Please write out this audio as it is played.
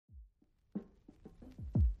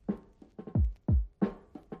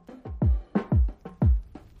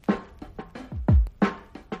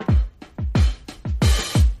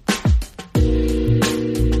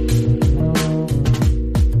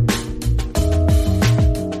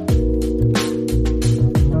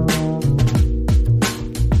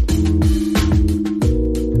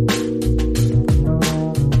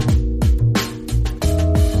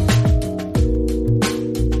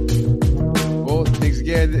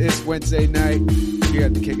It's Wednesday night here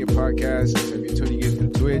at the Kick It Podcast. So if you're tuning in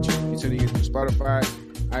through Twitch, you're tuning in through Spotify,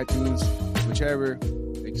 iTunes, whichever,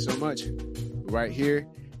 thank you so much. We're right here,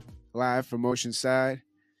 live from Oceanside.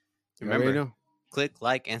 Remember, click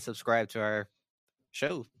like and subscribe to our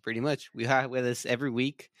show. Pretty much, we have with us every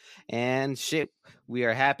week, and we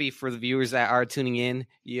are happy for the viewers that are tuning in.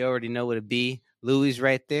 You already know what it be. Louis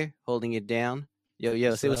right there holding it down.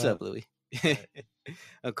 Yo, say what's up, Louis.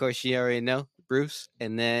 Of course, you already know Bruce,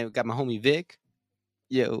 and then we got my homie Vic.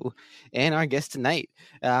 Yo, and our guest tonight.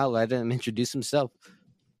 I'll let him introduce himself.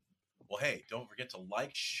 Well, hey, don't forget to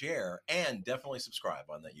like, share, and definitely subscribe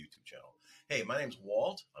on that YouTube channel. Hey, my name's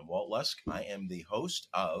Walt. I'm Walt Lusk. I am the host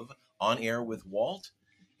of On Air with Walt,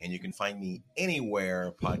 and you can find me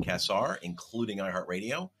anywhere podcasts are, including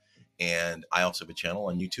iHeartRadio. And I also have a channel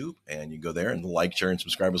on YouTube, and you can go there and like, share, and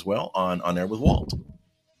subscribe as well on Air with Walt.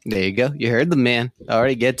 There you go. You heard the man. All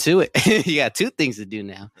right, get to it. You got two things to do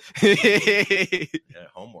now. Yeah,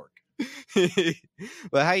 homework.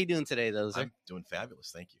 Well, how you doing today, though, sir? I'm doing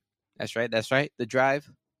fabulous. Thank you. That's right. The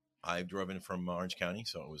drive? I drove in from Orange County,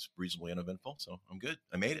 so it was reasonably uneventful. So I'm good.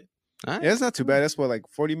 I made it. All right. Yeah, it's not too bad. That's what, like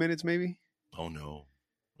 40 minutes maybe? Oh, no.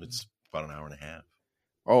 It's about an hour and a half.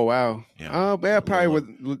 Oh, wow. Yeah. Probably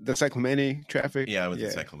with the Sacramento traffic. Yeah, with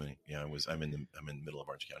the Sacramento. Yeah, I'm in the middle of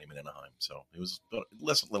Orange County. I'm in Anaheim, so it was a little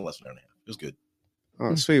less than an hour and a half. It was good.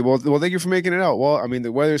 Oh, sweet. Well, thank you for making it out. Well, I mean,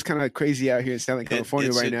 the weather's kind of crazy out here in Southern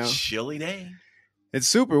California right now. It's a chilly day. It's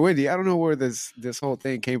super windy. I don't know where this whole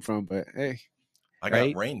thing came from, but hey. I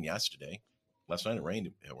got rain yesterday. Last night it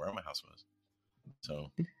rained where my house was.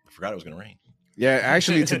 So I forgot it was going to rain. Yeah,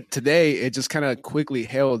 actually today it just kind of quickly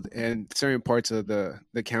hailed in certain parts of the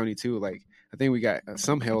county too. Like I think we got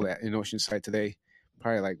some hail in Oceanside today.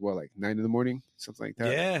 Probably like 9 in the morning, something like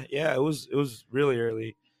that. Yeah. It was really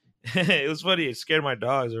early. It was funny. It scared my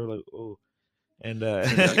dogs. They were like, "Oh," and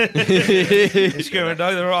it scared my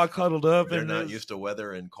dogs. They were all cuddled up. They're not used to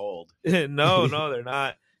weather and cold. No, they're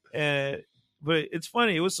not. But it's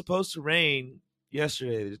funny. It was supposed to rain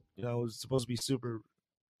yesterday. You know, it was supposed to be super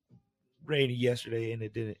rainy yesterday, and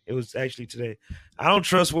it didn't. It was actually today. I don't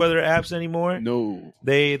trust weather apps anymore. No,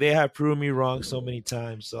 they have proven me wrong so many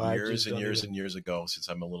times. So years ago, since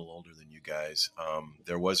I'm a little older than you guys,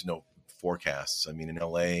 there was no forecasts. I mean, in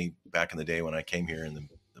LA back in the day when I came here,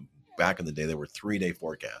 back in the day, there were 3-day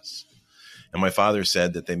forecasts. And my father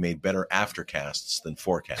said that they made better aftercasts than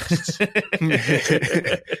forecasts.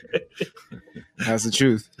 That's the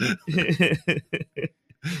truth.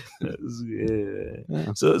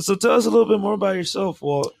 Yeah. So tell us a little bit more about yourself,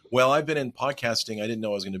 Walt. Well, I've been in podcasting. I didn't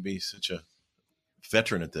know I was going to be such a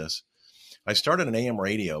veteran at this. I started an AM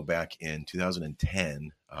radio back in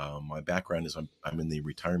 2010. My background is I'm in the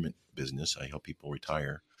retirement business. I help people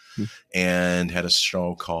retire, and had a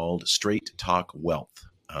show called Straight Talk Wealth.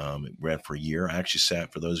 It ran for a year. I actually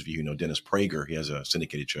sat, for those of you who know Dennis Prager, he has a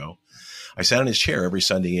syndicated show. I sat in his chair every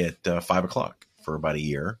Sunday at 5:00 for about a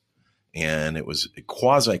year. And it was a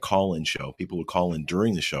quasi call-in show. People would call in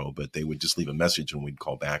during the show, but they would just leave a message and we'd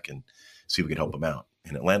call back and see if we could help them out.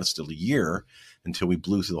 And it lasted a year until we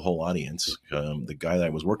blew through the whole audience. The guy that I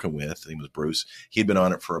was working with, his name was Bruce. He'd been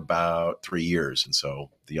on it for about 3 years. And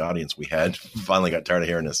so the audience we had finally got tired of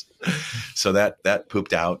hearing us. So that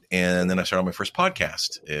pooped out. And then I started my first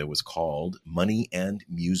podcast. It was called Money and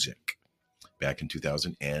Music back in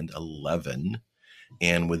 2011.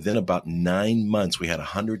 And within about 9 months, we had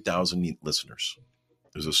 100,000 listeners.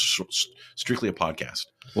 It was strictly a podcast.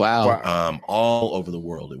 Wow. All over the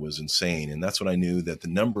world. It was insane. And that's when I knew that the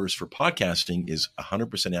numbers for podcasting is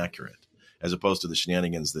 100% accurate, as opposed to the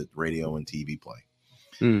shenanigans that radio and TV play.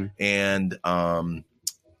 And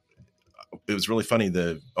it was really funny.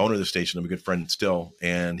 The owner of the station, I'm a good friend still,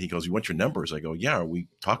 and he goes, "You want your numbers?" I go, "Yeah, are we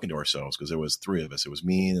talking to ourselves?" Because there was 3 of us. It was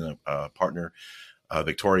me and a partner,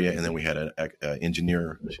 Victoria, and then we had an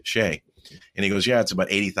engineer, Shay. And he goes, "Yeah, it's about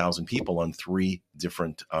 80,000 people on 3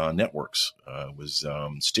 different networks." It was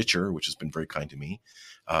Stitcher, which has been very kind to me,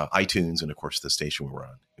 iTunes, and of course the station we were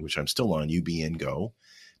on, which I'm still on,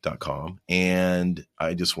 ubngo.com. And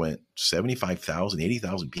I just went 75,000,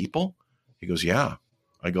 80,000 people. He goes, "Yeah."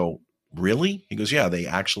 I go, "Really?" He goes, "Yeah,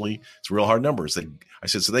 it's real hard numbers." I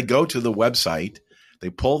said, "So they go to the website, they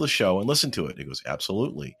pull the show and listen to it." He goes,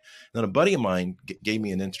 "Absolutely." And then a buddy of mine gave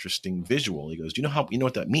me an interesting visual. He goes, "Do you know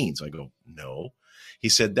what that means?" I go, "No." He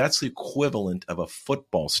said, "That's the equivalent of a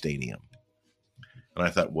football stadium." And I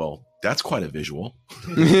thought, well, that's quite a visual.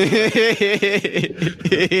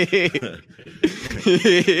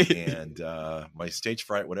 And my stage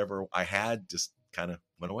fright, whatever I had, just kind of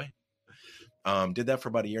went away. Did that for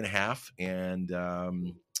about a year and a half. And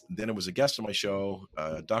then it was a guest on my show,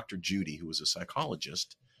 Dr. Judy, who was a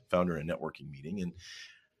psychologist found her in a networking meeting, and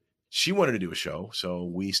she wanted to do a show. So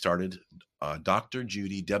we started Dr.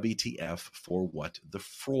 Judy WTF for What the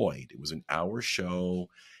Freud. It was an hour show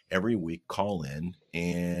every week, call in,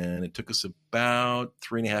 and it took us about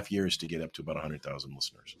 3.5 years to get up to about 100,000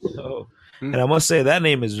 listeners. Oh, and I must say that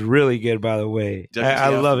name is really good, by the way. I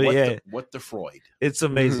love it. What the Freud. It's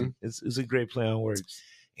amazing. It's a great play on words.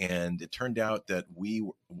 And it turned out that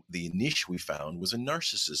the niche we found was in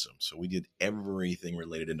narcissism. So we did everything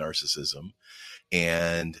related to narcissism.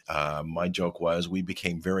 And my joke was we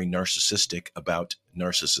became very narcissistic about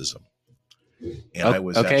narcissism. And I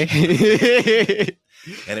was okay.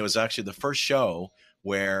 And it was actually the first show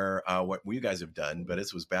where what you guys have done, but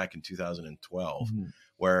this was back in 2012,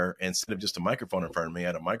 where instead of just a microphone in front of me, I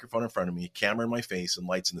had a microphone in front of me, camera in my face, and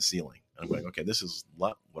lights in the ceiling. And I'm like, okay, this is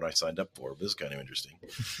not what I signed up for. This is kind of interesting.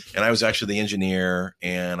 And I was actually the engineer,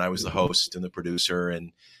 and I was the host and the producer,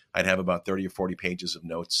 and I'd have about 30 or 40 pages of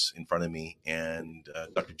notes in front of me, and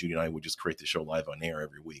Dr. Judy and I would just create the show live on air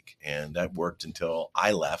every week. And that worked until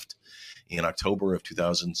I left in October of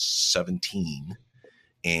 2017,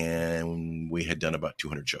 and we had done about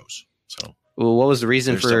 200 shows. So, well, what was the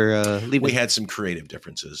reason for leaving? We had some creative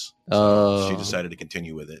differences. So she decided to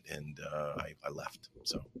continue with it, and I left.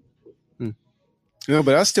 So, but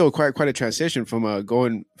that's still quite a transition from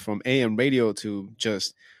going from AM radio to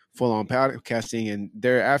just full on podcasting, and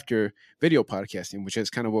thereafter video podcasting, which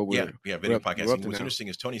is kind of what we're video podcasting. What's interesting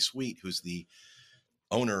is Tony Sweet, who's the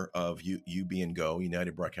owner of UB and Go,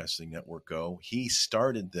 United Broadcasting Network Go. He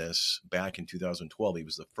started this back in 2012. He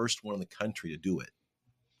was the first one in the country to do it.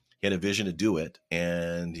 He had a vision to do it,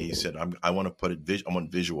 and he said, I want to put it I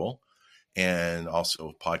want visual and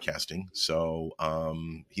also podcasting. So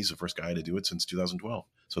he's the first guy to do it since 2012.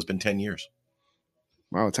 So it's been 10 years.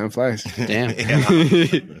 Wow, time flies. Damn.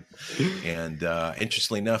 And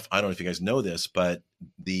interestingly enough, I don't know if you guys know this, but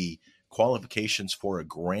the qualifications for an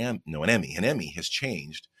Emmy has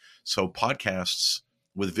changed. So podcasts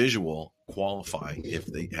with visual qualify if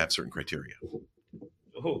they have certain criteria.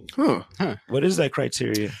 Oh. What is that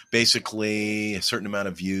criteria? Basically, a certain amount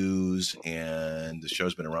of views, and the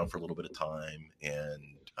show's been around for a little bit of time,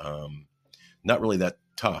 and not really that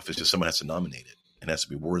tough. It's just someone has to nominate it, and it has to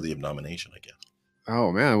be worthy of nomination, I guess.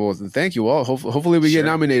 Oh man! Well, thank you all. Hopefully, we get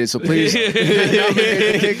nominated. So please, nominate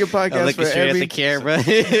the Kick It Podcast for every. At the camera.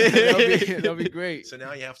 That'll be great. So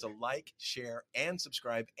now you have to like, share, and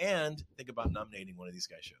subscribe, and think about nominating one of these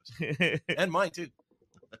guys' shows, and mine too.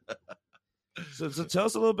 So tell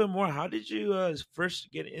us a little bit more. How did you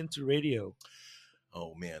first get into radio?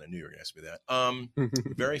 Oh man, I knew you were going to ask me that.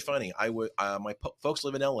 Very funny. My folks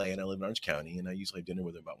live in LA, and I live in Orange County, and I usually have dinner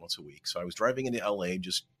with them about once a week. So I was driving into LA,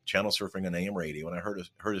 just channel surfing on AM radio, and I heard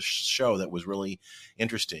a show that was really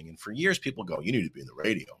interesting. And for years, people go, "You need to be in the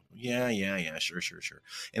radio." Yeah, sure.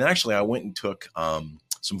 And actually, I went and took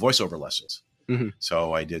some voiceover lessons.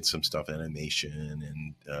 So I did some stuff in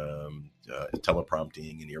animation and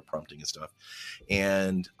teleprompting and ear prompting and stuff.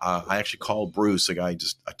 And I actually called Bruce, a guy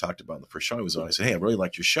I talked about in the first show I was on. I said, "Hey, I really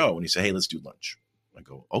liked your show." And he said, "Hey, let's do lunch." I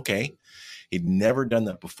go, "Okay." He'd never done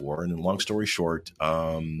that before. And then long story short,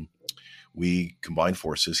 we combined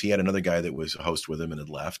forces. He had another guy that was a host with him and had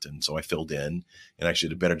left. And so I filled in and actually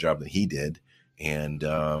did a better job than he did. And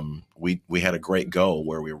we had a great go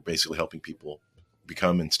where we were basically helping people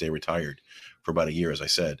become and stay retired for about a year. As I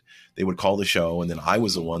said, they would call the show, and then I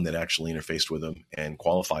was the one that actually interfaced with them and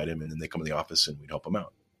qualified him, and then they come to the office and we'd help them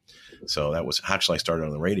out. So that was actually, I started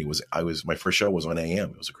on the radio. My first show was on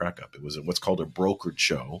AM. It was a crack up. It was what's called a brokered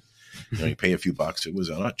show. You pay a few bucks. It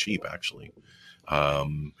was not cheap actually,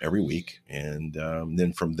 every week. And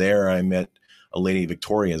then from there I met a lady,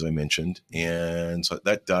 Victoria, as I mentioned. And so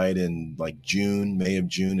that died in like May of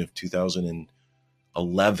June of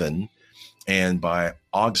 2011. And by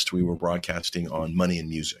August, we were broadcasting on Money and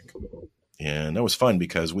Music. And that was fun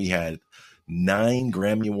because we had 9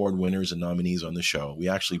 Grammy Award winners and nominees on the show. We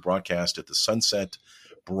actually broadcast at the Sunset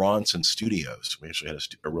Bronson Studios. We actually had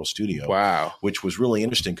a real studio. Wow. Which was really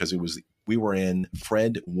interesting because we were in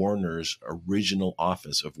Fred Warner's original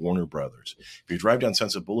office of Warner Brothers. If you drive down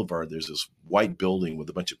Sunset Boulevard, there's this white building with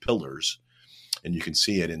a bunch of pillars. And you can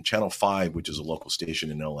see it in Channel 5, which is a local station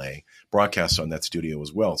in LA, broadcasts on that studio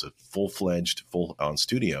as well. It's a full-fledged, full-on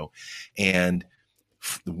studio. And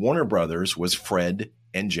the Warner Brothers was Fred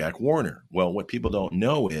and Jack Warner. Well, what people don't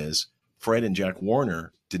know is Fred and Jack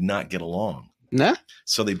Warner did not get along. Nah.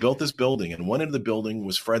 So they built this building, and one end of the building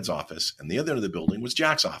was Fred's office, and the other end of the building was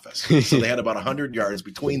Jack's office. So they had about 100 yards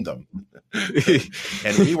between them.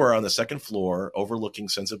 And we were on the second floor overlooking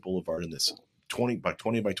Sunset Boulevard in this 20 by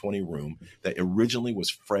 20 room that originally was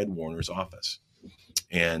Fred Warner's office.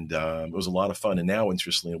 And it was a lot of fun. And now,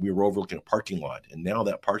 interestingly, we were overlooking a parking lot. And now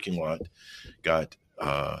that parking lot got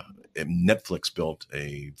Netflix built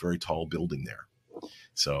a very tall building there.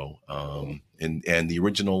 So, and the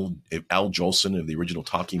original Al Jolson of the original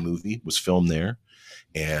Talkie movie was filmed there.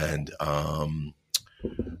 And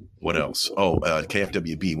what else? Oh,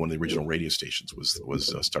 KFWB, one of the original radio stations, was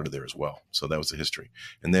started there as well. So that was the history.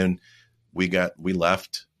 And then we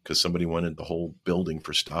left because somebody wanted the whole building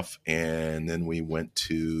for stuff. And then we went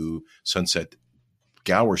to Sunset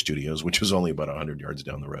Gower Studios, which was only about 100 yards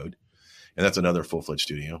down the road. And that's another full-fledged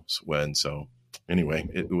studio. So anyway,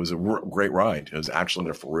 it was a great ride. It was actually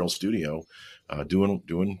in a for real studio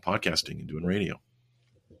doing podcasting and doing radio.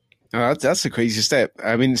 Oh, that's a crazy step.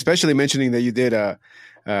 I mean, especially mentioning that you did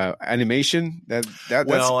animation. That's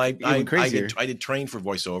even crazier. I did train for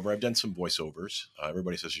voiceover. I've done some voiceovers.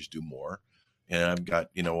 Everybody says you should do more. And I've got,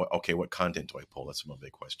 what content do I pull? That's my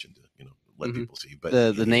big question to, let people see.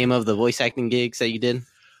 But the name of the voice acting gigs that you did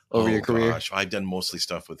over your career? Gosh, I've done mostly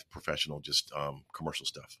stuff with professional, just commercial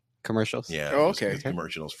stuff. Commercials? Yeah. Oh, okay.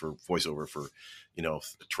 Commercials for voiceover for,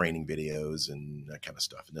 training videos and that kind of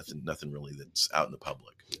stuff. Nothing really that's out in the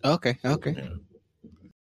public. Okay. Yeah.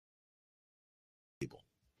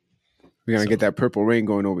 We're going to get that purple rain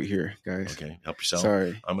going over here, guys. Okay. Help yourself.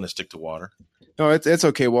 Sorry. I'm going to stick to water. No, it's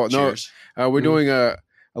okay, Walt. Cheers. No, we're doing a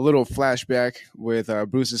little flashback with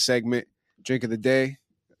Bruce's segment, Drink of the Day.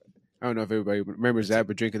 I don't know if everybody remembers that,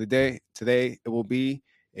 but Drink of the Day. Today, it will be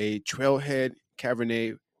a Trailhead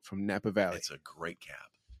Cabernet from Napa Valley. It's a great cab.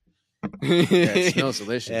 Yeah, it smells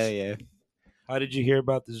delicious. Yeah. How did you hear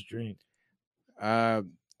about this drink? The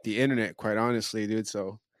internet, quite honestly, dude.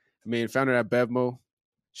 So, found it at Bevmo.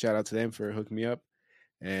 Shout out to them for hooking me up.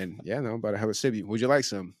 And yeah, I'm about to have a sip. Would you like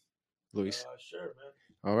some, Luis? Sure, man.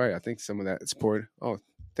 All right. I think some of that is poured. Oh,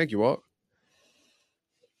 thank you, Walt.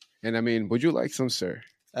 And would you like some, sir?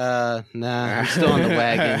 Nah, I'm still on the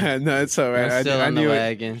wagon. No, it's all right. I'm still on the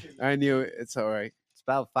wagon. I knew it. It's all right. It's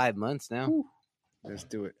about 5 months now. Whew. Let's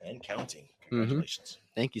do it. And counting. Congratulations.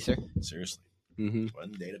 Thank you, sir. Seriously. Mm-hmm.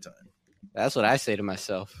 One day at a time. That's what I say to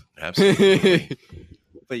myself. Absolutely.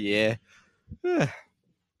 But yeah,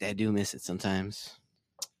 I do miss it sometimes.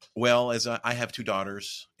 Well, as I have 2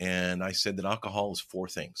 daughters, and I said that alcohol is 4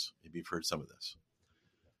 things. Maybe you've heard some of this.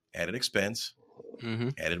 Added expense,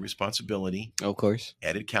 added responsibility, of course,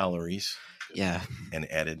 added calories,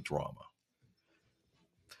 and added drama.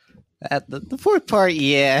 The fourth part,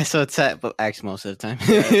 yeah. So it's but actually most of the time.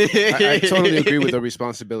 I totally agree with the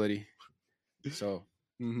responsibility. So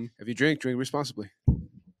if you drink responsibly.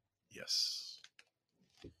 Yes.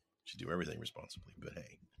 Should do everything responsibly, but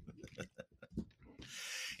hey.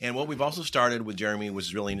 And what we've also started with Jeremy, which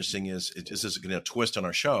is really interesting, is this is going to twist on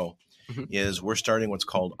our show, is we're starting what's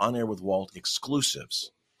called On Air with Walt exclusives.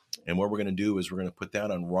 And what we're going to do is we're going to put that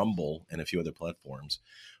on Rumble and a few other platforms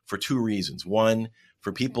for 2 reasons. One,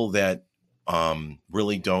 for people that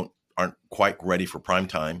really aren't quite ready for prime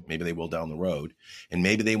time. Maybe they will down the road. And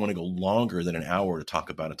maybe they want to go longer than an hour to talk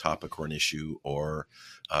about a topic or an issue or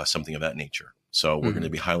something of that nature. So we're going to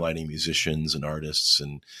be highlighting musicians and artists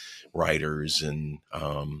and writers. And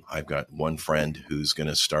I've got one friend who's going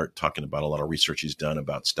to start talking about a lot of research he's done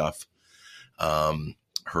about stuff.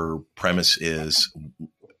 Her premise is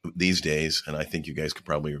these days, and I think you guys could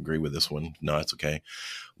probably agree with this one. No, it's okay.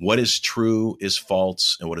 What is true is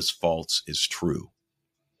false, and what is false is true.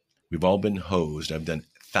 We've all been hosed. I've done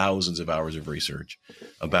thousands of hours of research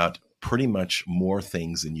about pretty much more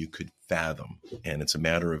things than you could fathom. And it's a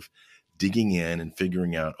matter of digging in and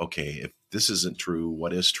figuring out, okay, if this isn't true,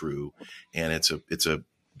 what is true? And it's a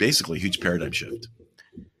basically huge paradigm shift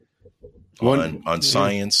on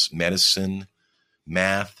science, medicine,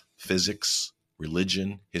 math, physics,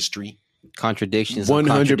 religion, history. Contradictions.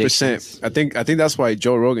 100%. I think that's why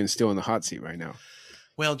Joe Rogan's still in the hot seat right now.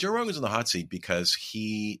 Well, Joe Rogan's in the hot seat because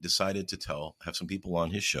he decided to have some people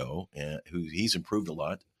on his show who he's improved a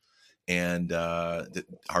lot and that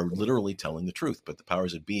are literally telling the truth. But the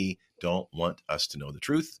powers that be don't want us to know the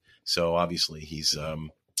truth. So obviously he's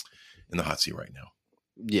in the hot seat right now.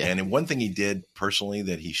 Yeah. And one thing he did personally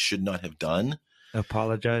that he should not have done.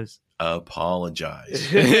 Apologize. He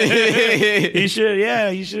should.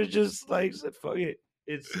 Yeah. He should have just said, fuck it.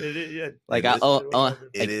 It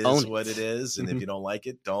is what it is. And if you don't like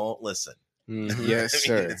it, don't listen. Yes,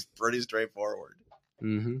 sir. It's pretty straightforward.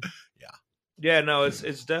 Mm-hmm. Yeah. Yeah, no, it's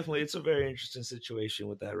definitely, it's a very interesting situation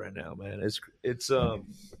with that right now, man. It's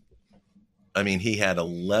he had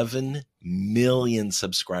 11 million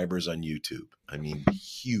subscribers on YouTube.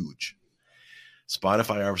 Huge.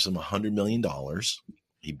 Spotify offers him $100 million.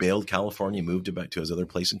 He bailed California, moved back to his other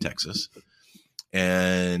place in Texas.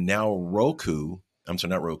 And now Roku I'm sorry,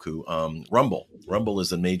 not Roku. Rumble. Rumble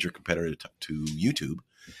is a major competitor to YouTube.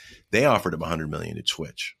 They offered him $100 million to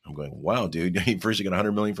switch. I'm going, wow, dude. First you got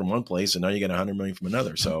 $100 million from one place, and now you got $100 million from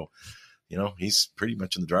another. So, he's pretty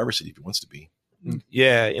much in the driver's seat if he wants to be.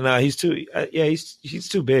 Yeah, he's too. He's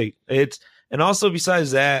too big. And also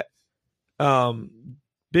besides that,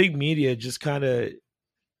 big media just kind of,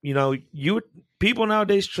 people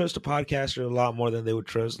nowadays trust a podcaster a lot more than they would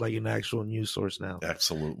trust like an actual news source now.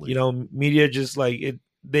 Absolutely. Media just like it.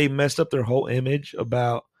 They messed up their whole image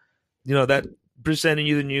about, that presenting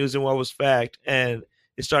you the news and what was fact, and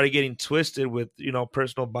it started getting twisted with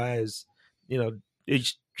personal bias.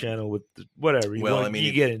 Each channel with whatever you want,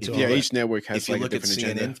 you get into. Yeah, each network has if you look a at different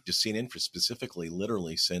CNN, agenda. just CNN for specifically,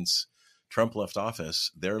 literally since Trump left office,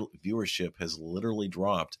 their viewership has literally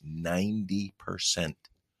dropped 90%.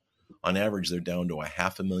 On average, they're down to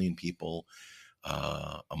 500,000 people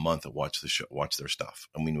a month that watch their stuff.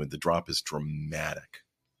 I mean, the drop is dramatic.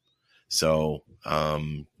 So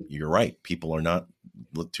you're right. People are not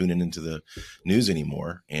tuning into the news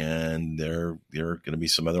anymore, and there are going to be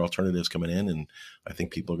some other alternatives coming in, and I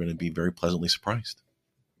think people are going to be very pleasantly surprised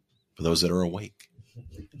for those that are awake.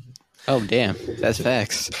 Oh, damn. That's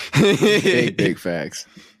facts. Big facts.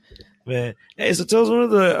 Man. Hey, so tell us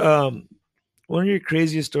one of your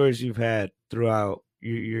craziest stories you've had throughout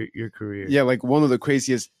your career. Yeah, like one of the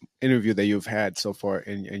craziest interview that you've had so far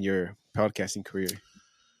in your podcasting career.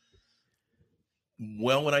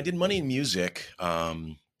 Well, when I did Money in Music,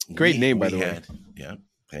 great name, by the way. Yeah,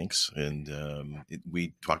 thanks. And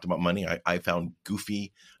we talked about money. I found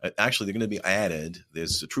goofy. Actually, they're going to be added.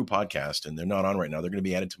 There's a true podcast, and they're not on right now. They're going to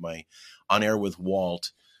be added to my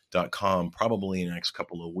onairwithwalt.com probably in the next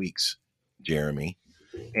couple of weeks, Jeremy.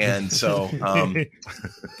 And so,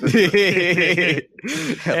 hey,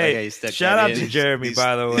 shout out to Jeremy,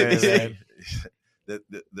 by the way. Man.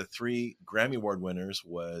 The 3 Grammy Award winners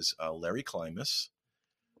was Larry Klimas,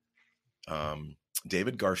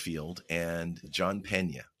 David Garfield, and John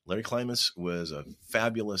Pena. Larry Klimas was a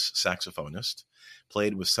fabulous saxophonist,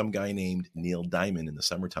 played with some guy named Neil Diamond in the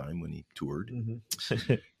summertime when he toured.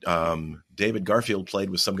 Mm-hmm. David Garfield played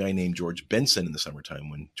with some guy named George Benson in the summertime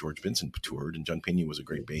when George Benson toured, and John Pena was a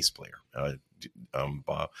great bass player.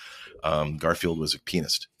 Garfield was a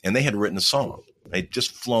pianist, and they had written a song. They'd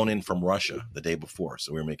just flown in from Russia the day before,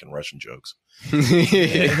 so we were making Russian jokes.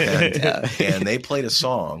 and they played a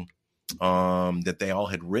song that they all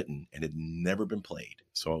had written and had never been played.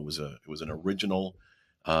 So it was an original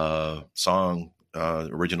song,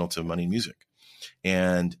 original to Money in Music.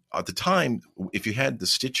 And at the time, if you had the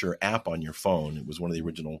Stitcher app on your phone, it was one of the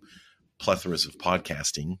original plethoras of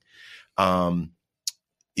podcasting.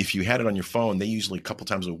 If you had it on your phone, they usually a couple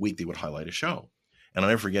times a week, they would highlight a show. And I'll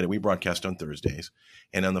never forget it. We broadcast on Thursdays.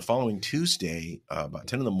 And on the following Tuesday, about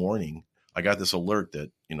 10 in the morning, I got this alert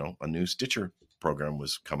that, a new Stitcher program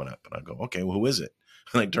was coming up. And I go, okay, well, who is it?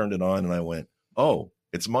 And I turned it on and I went, oh,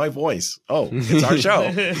 it's my voice. Oh, it's our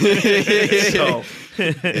show. So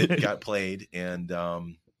it got played and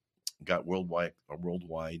got worldwide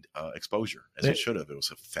exposure, as it should have. It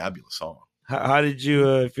was a fabulous song. How did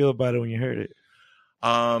you feel about it when you heard it?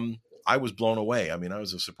 I was blown away. I mean, I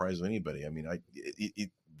was as surprised as anybody. I mean, it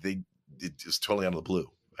was totally out of the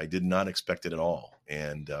blue. I did not expect it at all.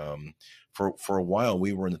 And for a while,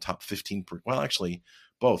 we were in the top 15. Well, actually,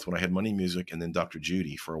 both. When I had Money in Music and then Dr.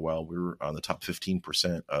 Judy, for a while, we were on the top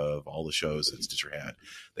 15% of all the shows that Stitcher had.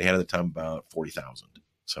 They had at the time about 40,000.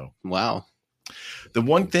 So wow. The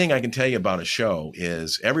one thing I can tell you about a show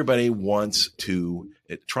is everybody wants to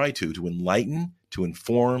try to enlighten, to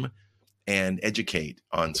inform, and educate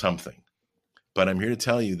on something. But I'm here to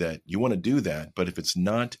tell you that you want to do that, but if it's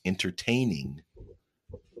not entertaining,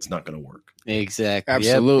 it's not going to work. Exactly.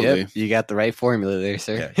 Absolutely. Yep. You got the right formula there,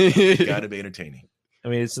 sir. Yeah, you got to be entertaining. I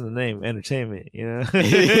mean, it's in the name, entertainment, It's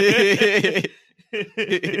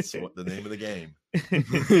the name of the game.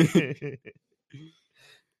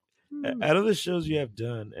 Out of the shows you have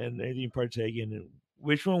done and anything you partake in,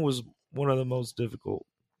 which one was one of the most difficult?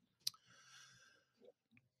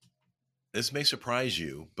 This may surprise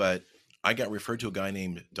you, but I got referred to a guy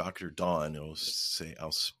named Dr. Don. I'll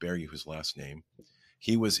spare you his last name.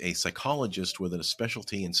 He was a psychologist with a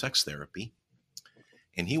specialty in sex therapy,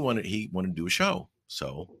 and he wanted to do a show.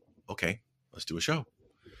 So, okay, let's do a show.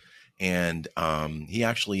 And he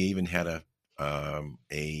actually even had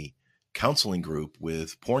a counseling group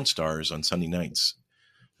with porn stars on Sunday nights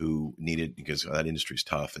who needed, because that industry is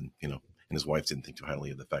tough, and And his wife didn't think too highly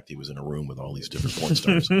of the fact he was in a room with all these different porn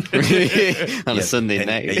stars on a Sunday and,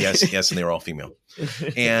 night. yes, and they were all female.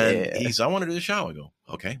 And I want to do the show. I go,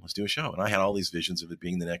 okay, let's do a show. And I had all these visions of it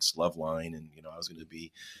being the next Love Line, and I was going to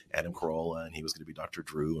be Adam Carolla, and he was going to be Dr.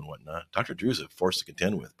 Drew and whatnot. Dr. Drew's a force to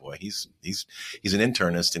contend with. Boy, he's an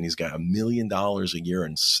internist, and he's got $1 million a year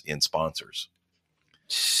in sponsors.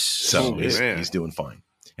 So he's doing fine.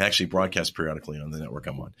 He actually broadcasts periodically on the network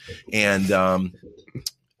I'm on. And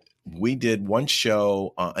we did one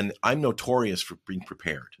show, and I'm notorious for being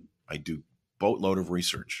prepared. I do boatload of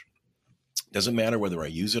research. Doesn't matter whether I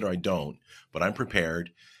use it or I don't, but I'm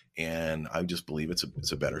prepared, and I just believe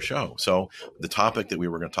it's a better show. So the topic that we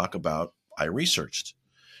were going to talk about, I researched,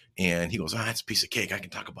 and he goes, that's a piece of cake. I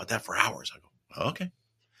can talk about that for hours. I go, okay.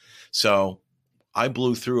 So I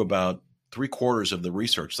blew through about 3/4 of the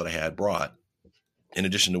research that I had brought, in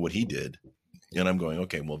addition to what he did. And I'm going,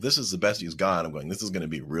 okay, well, if this is the best he's got, I'm going, this is going to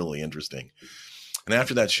be really interesting. And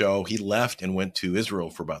after that show, he left and went to Israel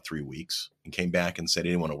for about 3 weeks and came back and said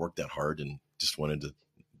he didn't want to work that hard and just wanted to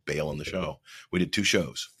bail on the show. We did 2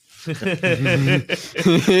 shows. That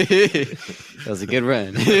was a good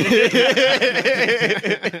run.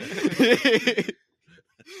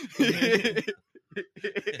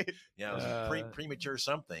 Yeah, it was a premature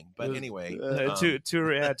something, but anyway, 2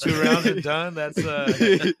 rounds are done. That's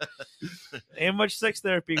ain't much sex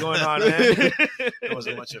therapy going on, man. There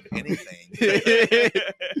wasn't much of anything.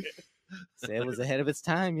 Say it was ahead of its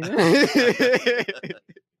time,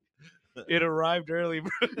 It arrived early,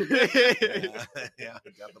 bro. Yeah,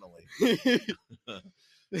 definitely. So I'm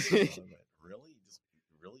like, really,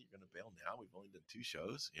 you're gonna bail now? We've only done 2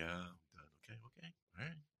 shows. Yeah. Okay, all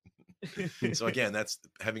right. So again, that's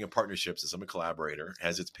having a partnership. Since I'm a collaborator,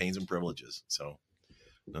 has its pains and privileges. So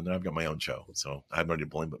now I've got my own show, so I have nobody to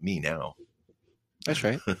blame but me now. That's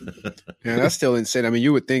right. Yeah, that's still insane. I mean,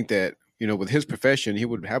 you would think that with his profession, he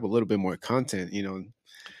would have a little bit more content,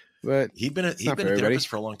 but he'd been a therapist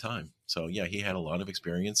for a long time. So yeah, he had a lot of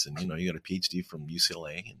experience, and he got a PhD from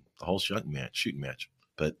UCLA and the whole shooting match.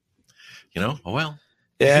 But oh well.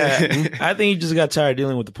 Yeah, I think he just got tired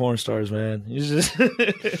dealing with the porn stars, man. He's just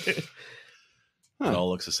it all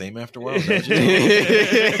looks the same after a while.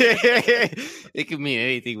 It could mean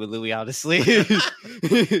anything with Louis, honestly.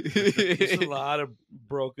 There's a lot of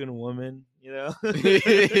broken women, Yeah,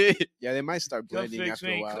 they might start blending after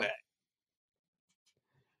a while.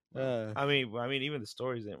 I mean, even the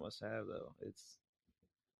stories they must have, though. It's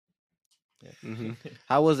Mm-hmm.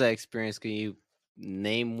 How was that experience? Can you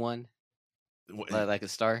name one? Like a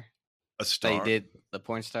star? A star? That you did, the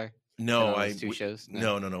porn star? No, shows.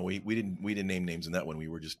 No. We didn't name names in that one. We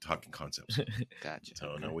were just talking concepts. Gotcha.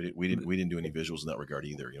 So no, we didn't do any visuals in that regard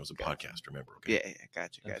either. It was a podcast, remember? Okay. Yeah,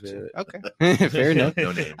 gotcha. Okay, fair enough.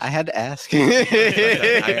 No names. I had to ask.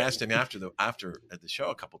 I asked him after at the show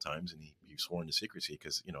a couple times, and he swore into secrecy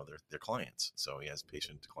because they're clients, so he has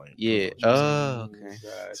patient to client. Yeah. Oh, okay.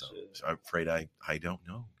 Gotcha. So I'm afraid I don't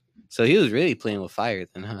know. So he was really playing with fire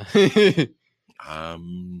then, huh?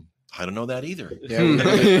 I don't know that either. Yeah,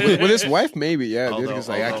 with his wife, maybe. Yeah, although, dude,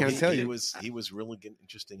 I can't tell you. He was really getting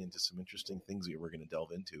into some interesting things we were going to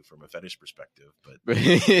delve into from a fetish perspective, but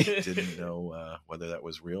didn't know whether that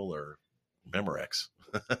was real or Memorex.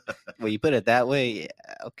 Well, you put it that way,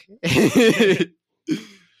 yeah, okay.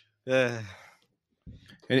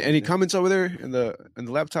 Any comments over there in the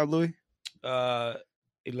laptop, Louis?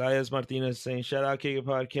 Elias Martinez saying, shout out Kicking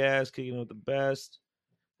Podcast, kicking with the best.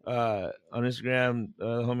 On Instagram,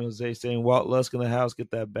 homie Jose saying, Walt Lusk in the house, get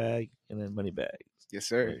that bag, and then money bags. Yes,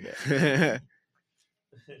 sir.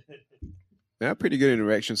 Yeah, pretty good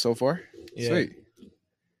interaction so far. Yeah. Sweet.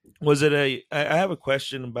 Was it I have a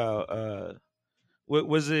question about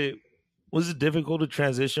was it difficult to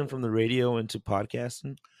transition from the radio into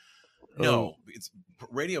podcasting? No,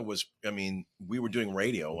 radio was, we were doing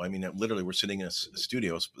radio. Literally we're sitting in a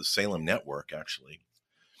studio, the Salem network actually,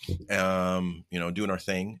 doing our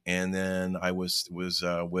thing. And then I was with,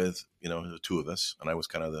 the 2 of us, and I was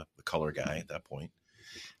kind of the color guy at that point.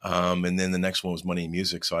 And then the next one was Money and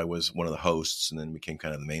Music. So I was one of the hosts and then became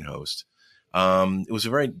kind of the main host. It was a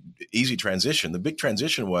very easy transition. The big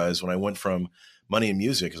transition was when I went from Money and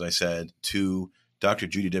Music, as I said, to Dr.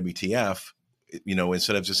 Judy WTF.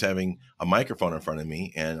 Instead of just having a microphone in front of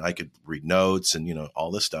me and I could read notes and, all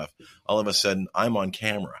this stuff, all of a sudden I'm on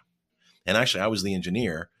camera. And actually I was the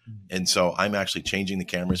engineer. And so I'm actually changing the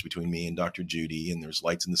cameras between me and Dr. Judy, and there's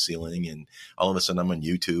lights in the ceiling, and all of a sudden I'm on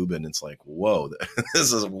YouTube, and it's like, whoa,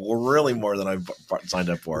 this is really more than I've signed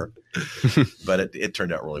up for. But it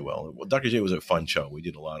turned out really well. Dr. J was a fun show. We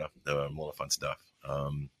did a lot of fun stuff.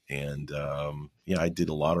 And I did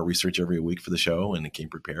a lot of research every week for the show, and it came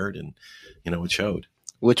prepared, and it showed.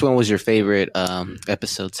 Which one was your favorite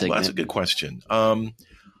episode segment? Well, that's a good question.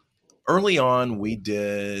 Early on,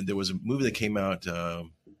 there was a movie that came out,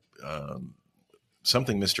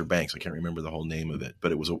 something Mr. Banks. I can't remember the whole name of it,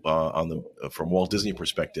 but it was from Walt Disney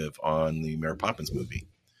perspective on the Mary Poppins movie.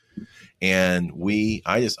 And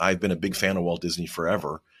I've been a big fan of Walt Disney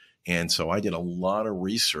forever. And so I did a lot of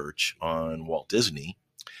research on Walt Disney,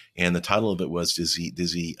 and the title of it was, does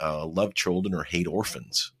he love children or hate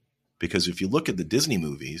orphans? Because if you look at the Disney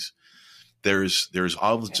movies, there's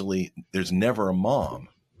obviously, there's never a mom,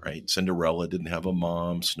 right? Cinderella didn't have a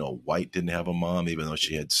mom. Snow White didn't have a mom, even though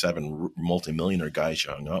she had 7 multimillionaire guys she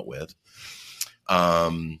hung out with.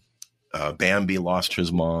 Bambi lost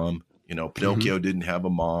his mom. Pinocchio didn't have a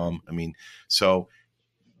mom. I mean, so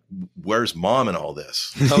where's mom in all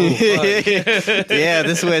this? Oh, yeah,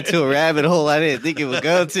 this went to a rabbit hole I didn't think it would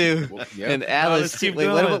go to. Well, yeah. And Alice,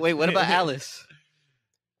 what about Alice?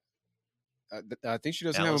 I think she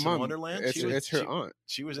doesn't Alice have a in mom. Wonderland? It's her aunt.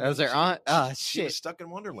 She was. That was her aunt. Ah, She shit. was stuck in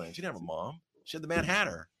Wonderland. She didn't have a mom. She had the Mad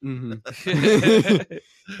Hatter That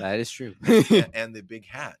is true. and the big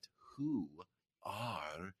hat. Who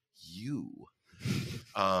are you?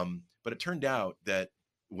 But it turned out that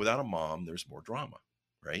without a mom, there's more drama,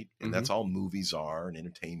 right? And that's all movies are, and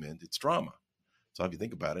entertainment. It's drama. So if you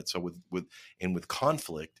think about it, so with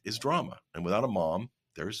conflict is drama, and without a mom,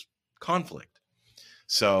 there's conflict.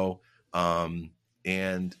 So.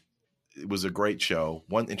 And it was a great show.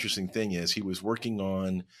 One interesting thing is he was working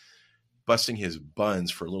on busting his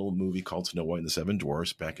buns for a little movie called Snow White and the Seven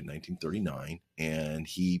Dwarfs back in 1939. And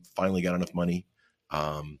he finally got enough money,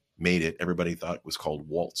 made it. Everybody thought it was called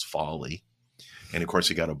Walt's Folly. And of course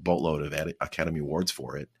he got a boatload of Academy Awards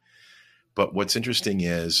for it. But what's interesting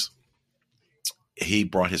is he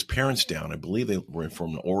brought his parents down. I believe they were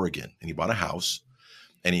from Oregon, and he bought a house,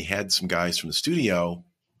 and he had some guys from the studio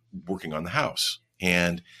working on the house,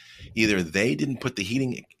 and either they didn't put the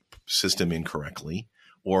heating system in correctly,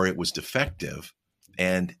 or it was defective,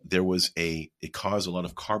 and it caused a lot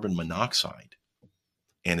of carbon monoxide,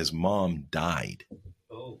 and his mom died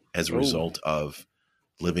as a result of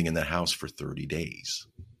living in that house for 30 days.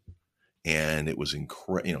 And it was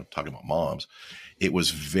incredible, talking about moms, it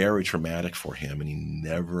was very traumatic for him, and he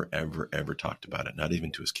never, ever, ever talked about it, not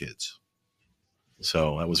even to his kids.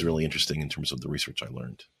 So that was really interesting in terms of the research I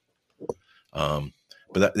learned.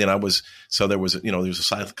 But then there was a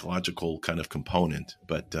psychological kind of component,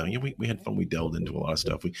 but we had fun. We delved into a lot of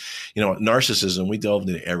stuff. Narcissism, we delved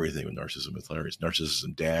into everything with narcissism. It's hilarious.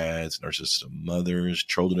 Narcissism dads, narcissism mothers,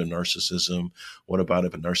 children of narcissism. What about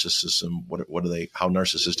if a narcissism, what are they, how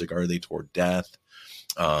narcissistic are they toward death?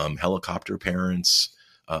 Helicopter parents.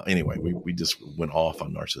 Anyway, we just went off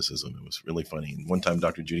on narcissism. It was really funny. And one time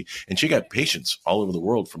Dr. Judy, and she got patients all over the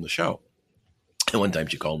world from the show. And one time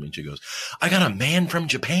she called me and she goes, I got a man from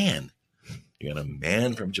Japan. You got a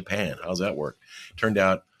man from Japan. How's that work? Turned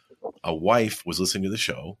out a wife was listening to the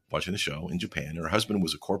show, watching the show in Japan. And her husband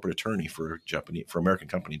was a corporate attorney for American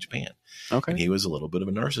company in Japan. Okay. And he was a little bit of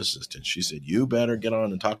a narcissist. And she said, you better get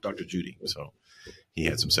on and talk to Dr. Judy. So he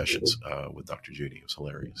had some sessions with Dr. Judy. It was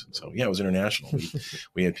hilarious. And so, yeah, it was international.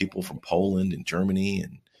 We had people from Poland and Germany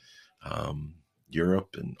and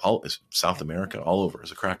Europe and all South America, all over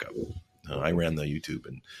as a crack up. I ran the YouTube,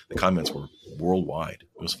 and the comments were worldwide.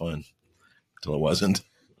 It was fun until it wasn't.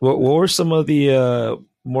 What were some of the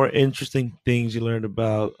more interesting things you learned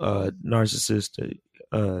about narcissistic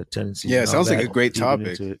tendencies? Yeah, it sounds like a great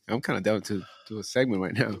topic. I'm kind of down to do a segment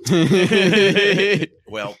right now.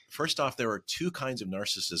 Well, first off, there are 2 kinds of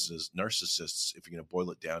narcissists, if you're going to boil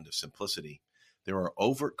it down to simplicity. There are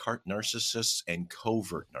overt narcissists and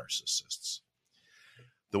covert narcissists.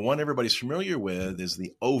 The one everybody's familiar with is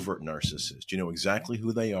the overt narcissist. You know exactly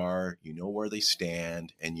who they are, you know where they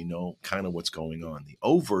stand, and you know kind of what's going on. The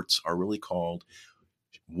overts are really called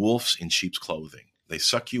wolves in sheep's clothing. They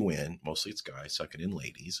suck you in, mostly it's guys sucking in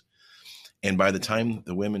ladies. And by the time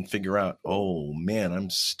the women figure out, oh man, I'm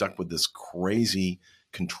stuck with this crazy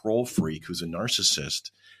control freak who's a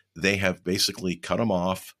narcissist, they have basically cut them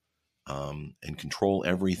off and control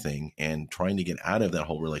everything. And trying to get out of that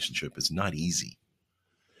whole relationship is not easy.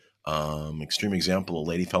 Extreme example, a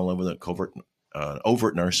lady fell in love with a covert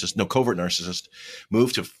narcissist,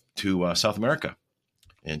 moved to South America,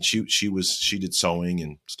 and she did sewing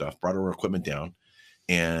and stuff, brought her equipment down,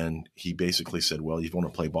 and he basically said, well, if you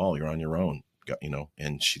want to play ball, you're on your own,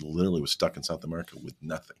 and she literally was stuck in South America with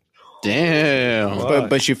nothing. Damn.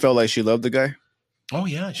 But she felt like she loved the guy? Oh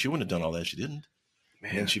yeah, she wouldn't have done all that if she didn't.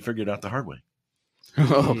 Man. And she figured it out the hard way.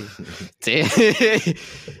 Oh, damn.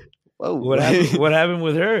 Whoa. What happened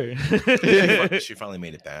with her? She finally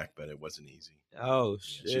made it back, but it wasn't easy. Oh, Yeah,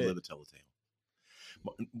 shit. she lived to tell the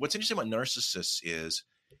tale. What's interesting about narcissists is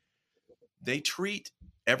they treat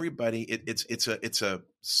everybody. It's a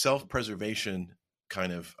self-preservation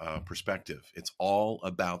kind of perspective. It's all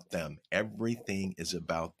about them. Everything is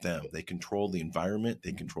about them. They control the environment.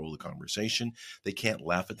 They control the conversation. They can't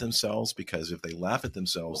laugh at themselves, because if they laugh at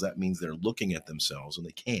themselves, that means they're looking at themselves, and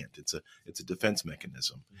they can't. It's a defense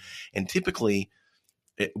mechanism. And typically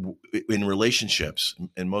in relationships,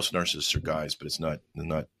 and most narcissists are guys, but it's not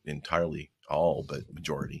entirely all, but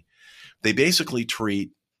majority, they basically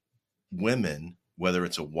treat women, whether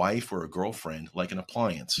it's a wife or a girlfriend, like an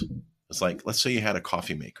appliance. It's like, let's say you had a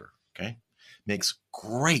coffee maker, okay? Makes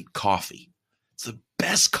great coffee. It's the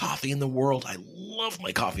best coffee in the world. I love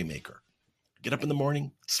my coffee maker. Get up in the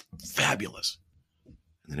morning, it's fabulous. And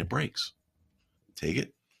then it breaks. Take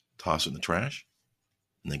it, toss it in the trash,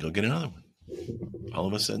 and then go get another one. All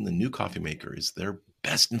of a sudden, the new coffee maker is their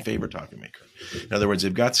best and favorite coffee maker. In other words,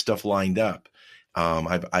 they've got stuff lined up.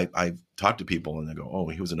 I've talked to people and they go, "Oh,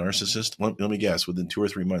 he was a narcissist." Let me guess. Within 2 or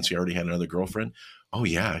 3 months, he already had another girlfriend. Oh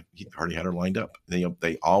yeah, he already had her lined up.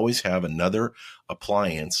 They always have another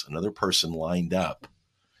appliance, another person lined up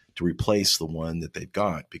to replace the one that they've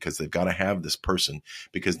got, because they've got to have this person,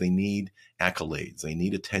 because they need accolades, they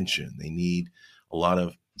need attention, they need a lot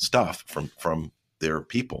of stuff from their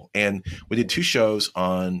people. And we did 2 shows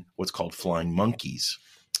on what's called flying monkeys.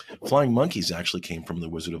 Flying monkeys actually came from the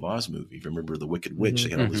Wizard of Oz movie. If you remember the Wicked Witch, they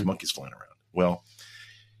had all these monkeys flying around. Well,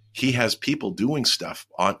 he has people doing stuff,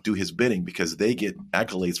 do his bidding, because they get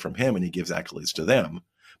accolades from him and he gives accolades to them,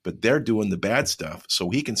 but they're doing the bad stuff. So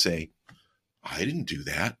he can say, I didn't do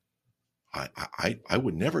that. I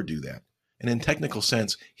would never do that. And in technical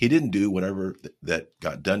sense, he didn't do whatever that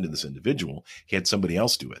got done to this individual. He had somebody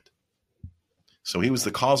else do it. So he was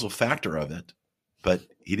the causal factor of it, but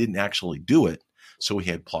he didn't actually do it. So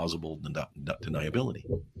he had plausible deniability.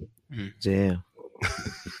 Damn.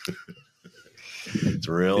 It's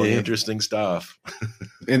really interesting stuff.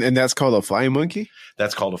 And that's called a flying monkey?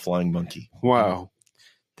 That's called a flying monkey. Wow.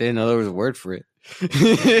 Didn't know there was a word for it.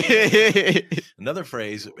 Another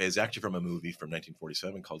phrase is actually from a movie from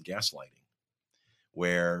 1947 called gaslighting,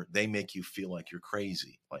 where they make you feel like you're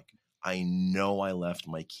crazy. Like, I know I left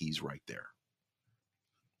my keys right there.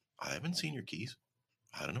 I haven't seen your keys.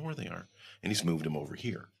 I don't know where they are. And he's moved them over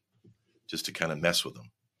here just to kind of mess with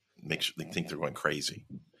them, make sure they think they're going crazy.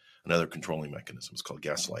 Another controlling mechanism is called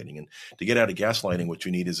gaslighting. And to get out of gaslighting, what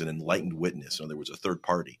you need is an enlightened witness. In other words, a third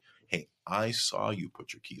party. Hey, I saw you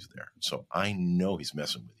put your keys there, so I know he's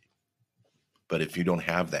messing with you. But if you don't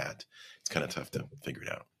have that, it's kind of tough to figure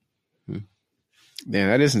it out. Yeah,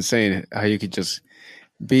 that is insane how you could just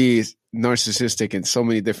be narcissistic in so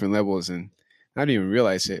many different levels and not even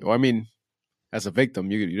realize it. Well, I mean, as a victim,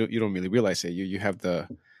 you don't really realize it. You have the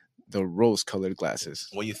rose-colored glasses.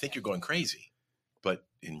 Well, you think you're going crazy, but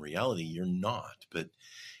in reality, you're not. But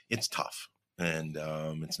it's tough, and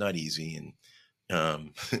it's not easy. And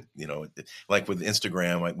like with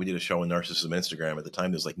Instagram, we did a show on narcissism on Instagram. At the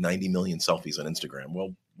time, there's like 90 million selfies on Instagram.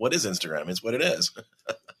 Well, what is Instagram? It's what it is.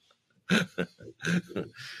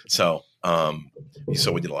 So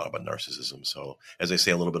we did a lot about narcissism. So as I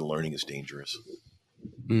say, a little bit of learning is dangerous.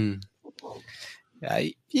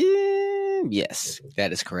 Yes,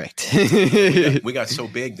 that is correct. we got so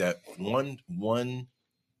big that one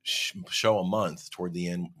show a month toward the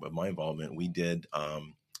end of my involvement, we did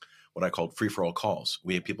what I called free-for-all calls.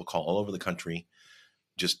 We had people call all over the country.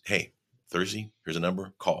 Just, hey, Thursday, here's a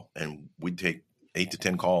number, call. And we'd take 8 to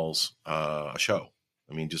 10 calls a show.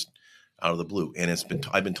 I mean, just out of the blue. And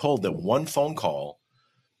I've been told that one phone call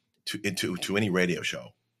to any radio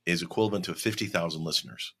show is equivalent to 50,000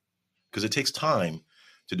 listeners, because it takes time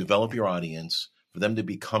to develop your audience, for them to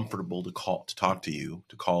be comfortable to talk to you,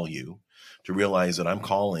 to call you, to realize that I'm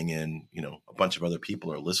calling and, a bunch of other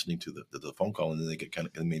people are listening to the phone call, and then they get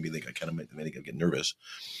maybe they get nervous.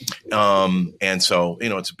 And so,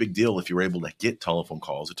 it's a big deal if you're able to get telephone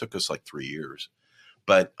calls. It took us like 3 years,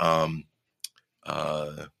 but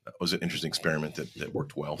that was an interesting experiment that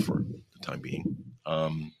worked well for the time being.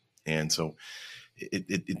 And so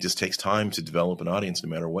it just takes time to develop an audience no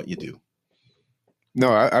matter what you do.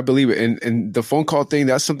 No, I believe it. And the phone call thing,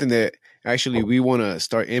 that's something that actually we want to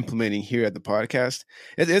start implementing here at the podcast.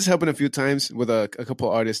 It's helping a few times with a couple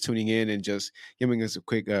of artists tuning in and just giving us a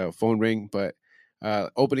quick phone ring, but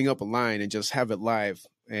opening up a line and just have it live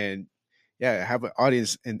and have an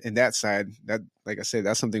audience in that side. That, like I said,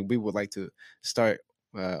 that's something we would like to start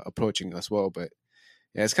approaching as well. But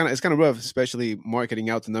yeah, it's kind of rough, especially marketing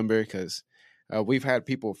out the number, because We've had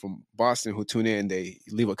people from Boston who tune in, they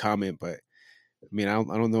leave a comment, but I mean, I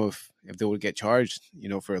don't know if they would get charged,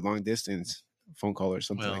 for a long distance phone call or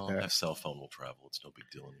something like that. That cell phone will travel. It's no big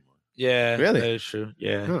deal anymore. Yeah, really, that is true.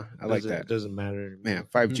 Yeah, huh, I like that. It doesn't matter anymore. Man,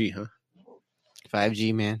 5G, huh?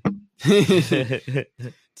 5G, man.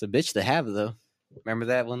 It's a bitch to have, though. Remember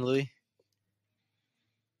that one, Louis?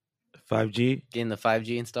 5G? Getting the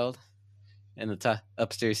 5G installed in the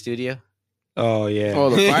upstairs studio. Oh, yeah. Oh,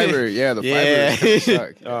 the fiber. Yeah, the fiber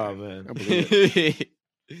suck. Oh, man. I believe it.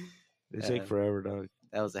 They take forever, dog.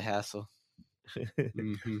 That was a hassle.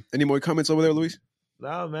 Mm-hmm. Any more comments over there, Luis?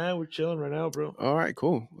 No, man, we're chilling right now, bro. All right,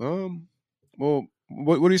 cool. Well,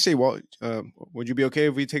 what do you say, Walt? Would you be okay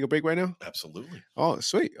if we take a break right now? Absolutely. Oh,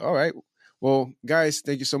 sweet. All right. Well, guys,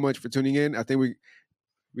 thank you so much for tuning in. I think we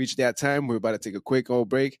reached that time. We're about to take a quick old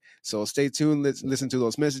break. So stay tuned. Let's listen to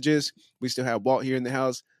those messages. We still have Walt here in the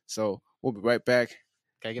house. So we'll be right back.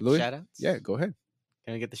 Can I get Louis? the shout outs? Yeah, go ahead.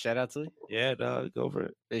 Can I get the shout outs, Louis? Yeah, dog, go for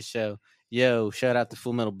it. This show. Yo, shout out to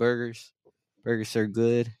Full Metal Burgers. Burgers are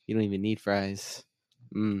good. You don't even need fries.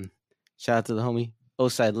 Shout out to the homie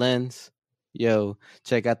O-Side Lens. Yo,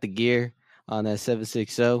 check out the gear on that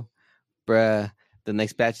 760. Bruh, the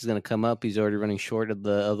next batch is going to come up. He's already running short of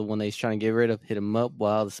the other one that he's trying to get rid of. Hit him up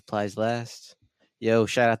while the supplies last. Yo,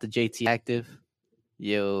 shout out to JT Active.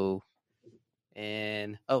 Yo.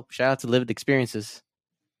 And, shout out to Lived Experiences.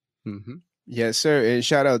 Mm-hmm. Yes, sir. And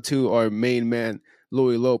shout out to our main man,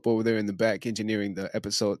 Louis Lope, over there in the back engineering the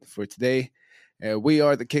episode for today. We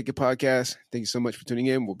are the Kick It Podcast. Thank you so much for tuning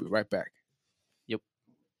in. We'll be right back. Yep.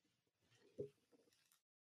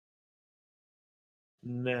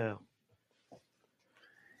 Now,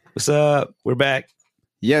 what's up? We're back.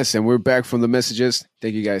 Yes, and we're back from the messages.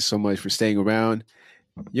 Thank you guys so much for staying around.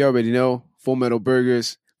 You already know, Full Metal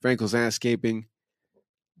Burgers, Franco's Landscaping,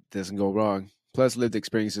 doesn't go wrong. Plus, Lived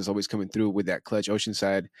Experiences always coming through with that clutch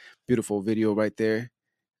Oceanside. Beautiful video right there.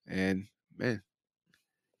 And, man,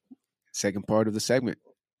 second part of the segment.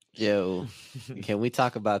 Yo, can we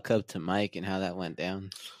talk about Cup to Mike and how that went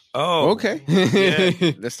down? Oh, okay.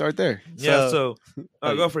 Yeah. Let's start there. Yeah, so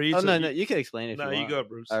go for you. Oh, no, you can explain it. No, you go,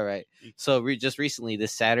 Bruce. All right. So just recently,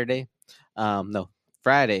 this Saturday,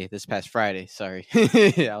 Friday, this past Friday, sorry.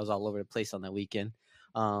 I was all over the place on that weekend.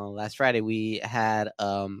 Last Friday, we had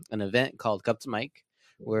an event called Cup to Mike,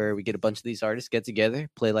 where we get a bunch of these artists get together,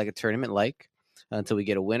 play like a tournament until we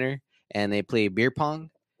get a winner, and they play beer pong.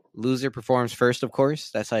 Loser performs first, of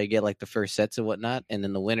course. That's how you get like the first sets and whatnot. And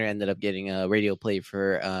then the winner ended up getting a radio play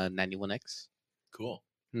for 91X. Cool.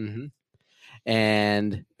 Mm-hmm.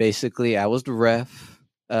 And basically, I was the ref.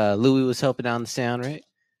 Louis was helping out on the sound, right?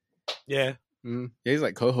 Yeah. Yeah, he's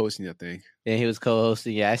like co-hosting that thing. Yeah, he was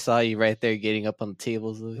co-hosting. Yeah, I saw you right there getting up on the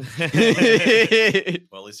tables, Louis.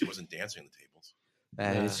 Well, at least he wasn't dancing on the tables.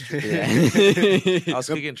 That Yeah. is true. Yeah. I was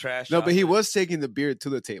kicking trash. No, out but he there. was taking the beer to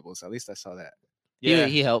the tables. At least I saw that. Yeah.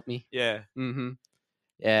 He helped me. Yeah. Mm-hmm.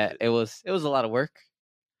 Yeah, it was a lot of work,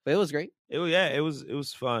 but it was great. It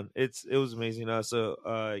was fun. It was amazing. So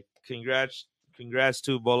congrats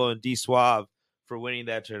to Bolo and D Suave for winning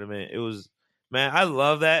that tournament. It was, man, I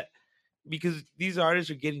love that because these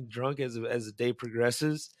artists are getting drunk as the day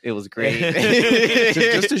progresses. It was great.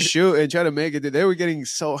 just to shoot and try to make it. They were getting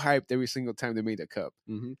so hyped every single time they made the cup.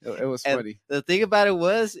 Mm-hmm. It was And funny. the thing about it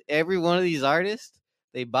was every one of these artists,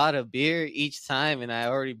 they bought a beer each time, and I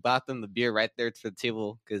already bought them the beer right there to the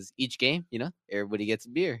table because each game, everybody gets a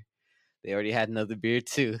beer. They already had another beer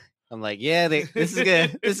too. I'm like, yeah, this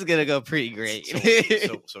is gonna go pretty great.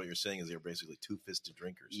 So what you're saying is they're basically two-fisted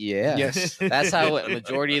drinkers. Yeah, Yes. that's how a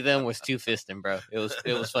majority of them was two-fisting, bro. It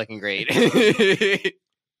was fucking great.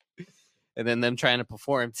 And then them trying to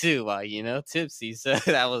perform too while tipsy, so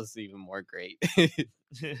that was even more great.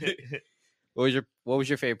 What was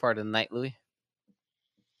your favorite part of the night, Louis?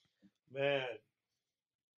 Man,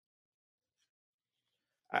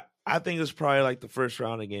 I think it was probably like the first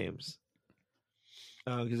round of games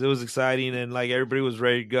because it was exciting and like everybody was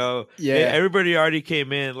ready to go. Yeah. Everybody already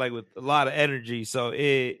came in like with a lot of energy, so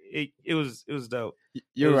it was dope.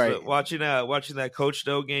 You're right. Watching that Coach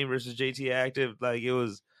Doe game versus JT Active, like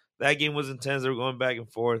that game was intense. They were going back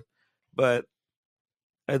and forth, but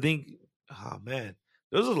I think, oh man,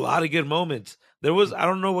 there was a lot of good moments. There was, I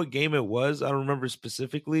don't know what game it was. I don't remember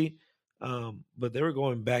specifically. But they were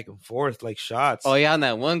going back and forth like shots. Oh yeah, on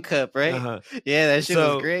that one cup, right? Uh-huh. Yeah, that shit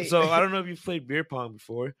was great. So I don't know if you've played beer pong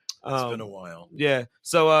before. It's been a while. Yeah.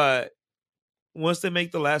 So once they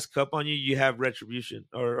make the last cup on you, you have retribution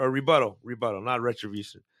or rebuttal, not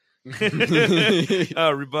retribution.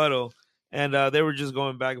 Rebuttal. And they were just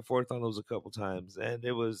going back and forth on those a couple times, and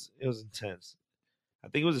it was intense. I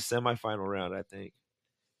think it was a semifinal round. I think.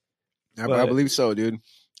 I believe so, dude.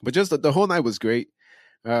 But just the whole night was great.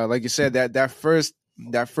 Like you said, that first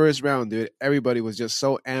round, dude, everybody was just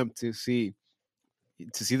so amped to see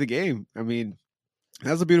the game. I mean,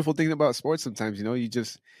 that's the beautiful thing about sports. Sometimes, you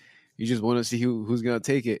just want to see who's gonna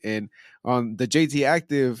take it. And on the JT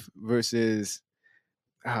Active versus,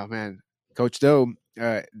 oh man, Coach Doe,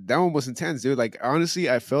 that one was intense, dude. Like honestly,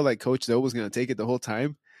 I felt like Coach Doe was gonna take it the whole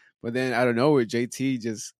time, but then I don't know where JT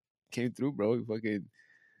just came through, bro. He fucking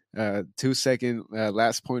 2-second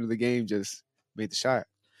last point of the game just made the shot.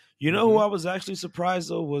 You know who I was actually surprised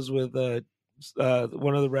though was with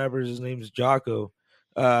one of the rappers. His name is Jocko.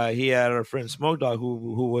 He had our friend Smoke Dog,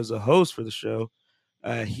 who was a host for the show.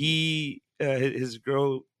 His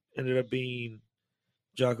girl ended up being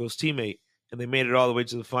Jocko's teammate, and they made it all the way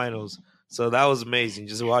to the finals. So that was amazing.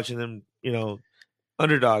 Just watching them,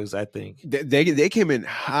 underdogs. I think they came in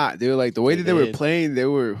hot. They were like the way that they were playing. They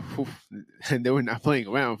were not playing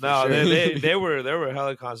around. No, sure. they were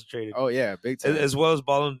hella concentrated. Oh yeah, big time. As well as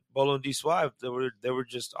Bolo and D Swive. They were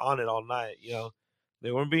just on it all night.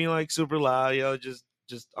 They weren't being like super loud. Just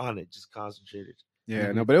on it, just concentrated.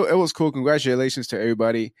 Yeah, no, but it was cool. Congratulations to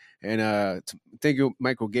everybody, and thank you,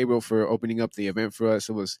 Michael Gabriel, for opening up the event for us.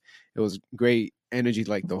 It was great energy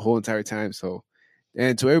like the whole entire time. So,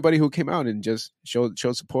 and to everybody who came out and just showed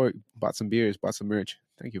support, bought some beers, bought some merch.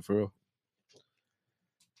 Thank you for real.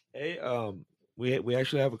 Hey, we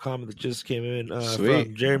actually have a comment that just came in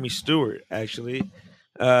from Jeremy Stewart. Actually,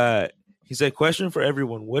 he said, "Question for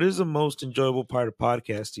everyone: what is the most enjoyable part of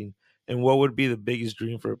podcasting, and what would be the biggest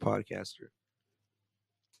dream for a podcaster?"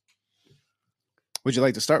 Would you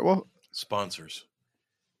like to start, Walt? Sponsors.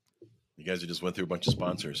 You guys just went through a bunch of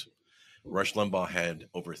sponsors. Rush Limbaugh had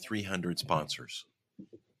over 300 sponsors,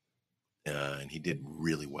 and he did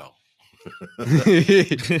really well. You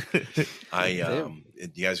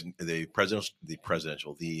guys, the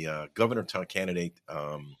governor candidate,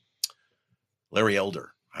 Larry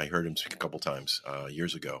Elder. I heard him speak a couple times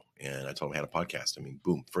years ago, and I told him I had a podcast. I mean,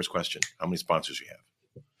 boom, first question: how many sponsors do you have?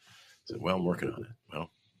 I said, well, I'm working on it.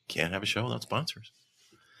 Well, can't have a show without sponsors.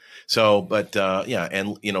 So, but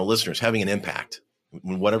and listeners having an impact,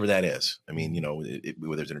 whatever that is. I mean,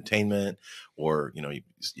 whether it's entertainment or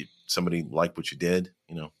somebody liked what you did,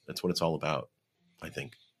 that's what it's all about, I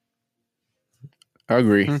think. I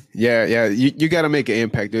agree. Yeah. You got to make an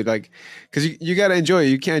impact, dude. Like, because you got to enjoy it.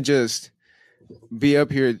 You can't just be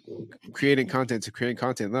up here creating content to create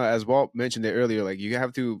content. No, as Walt mentioned it earlier, like you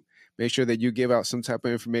have to make sure that you give out some type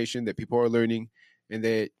of information that people are learning, and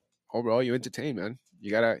that overall you entertain, man. You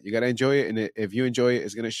gotta enjoy it, and if you enjoy it,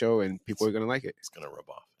 it's gonna show, and people are gonna like it. It's gonna rub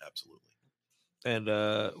off, absolutely. And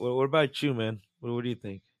what about you, man? What do you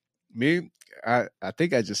think? Me, I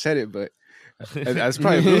think I just said it, but that's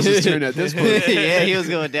probably Bruce's turn at this point. Yeah, he was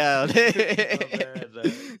going down.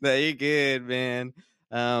 No, you're good, man.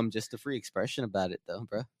 Just a free expression about it, though,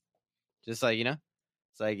 bro. Just like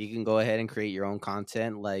it's like you can go ahead and create your own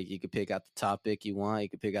content. Like you could pick out the topic you want. You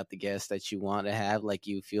could pick out the guests that you want to have. Like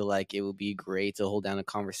you feel like it would be great to hold down a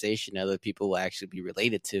conversation other people will actually be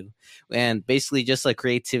related to. And basically just like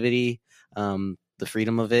creativity, the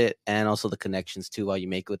freedom of it, and also the connections too while you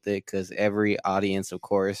make with it. Because every audience, of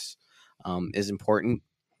course, is important.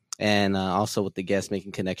 And also with the guests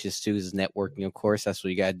making connections too is networking, of course. That's what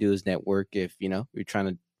you got to do is network if, you're trying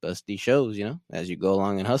to bust these shows, as you go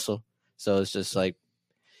along and hustle. So it's just like,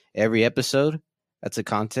 every episode, that's a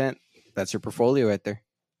content. That's your portfolio right there.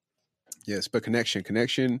 Yes, but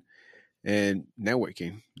connection, and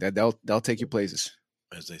networking. That'll take you places.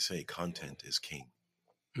 As they say, content is king,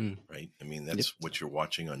 right? I mean, that's what you're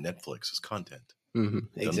watching on Netflix is content.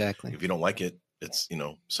 Exactly. If you don't like it, it's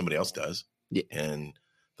somebody else does. Yeah. And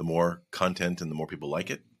the more content and the more people like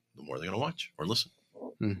it, the more they're going to watch or listen.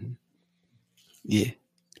 Yeah.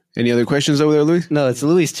 Any other questions over there, Louis? No, it's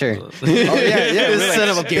Louis' turn. Oh, yeah. This son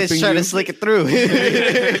of a bitch trying to slick it through.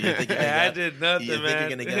 I did nothing, you think man. you're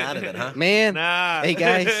going to get out of it, huh? Man. Nah. Hey,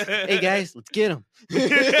 guys, let's get him.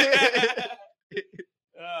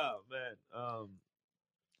 Oh, man.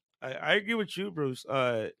 I agree with you, Bruce.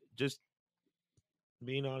 Just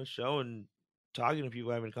being on a show and talking to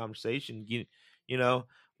people, having a conversation.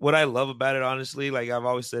 What I love about it, honestly, like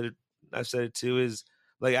I've said it too, is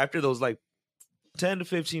like after those like 10 to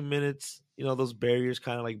 15 minutes, those barriers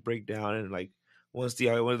kind of like break down, and like when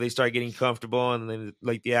they start getting comfortable, and then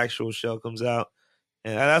like the actual show comes out,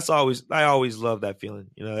 and I always love that feeling.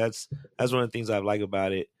 That's one of the things I like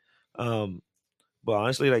about it. But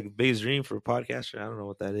honestly, like the biggest dream for a podcaster, I don't know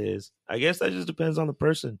what that is. I guess that just depends on the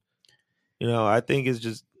person. I think it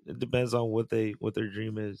depends on what their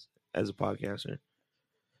dream is as a podcaster.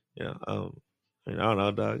 I don't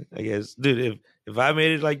know, dog. I guess, dude, if I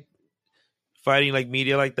made it like fighting like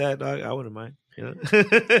media like that, dog, I wouldn't mind. You know?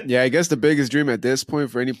 Yeah, I guess the biggest dream at this point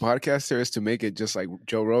for any podcaster is to make it just like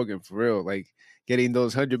Joe Rogan, for real. Like getting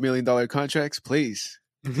those $100 million contracts, please.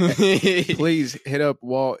 Please hit up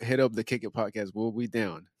Walt, hit up the Kick It podcast. We'll be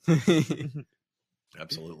down.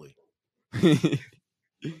 Absolutely.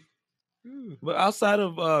 But outside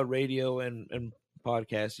of radio and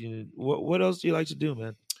podcasting, what else do you like to do,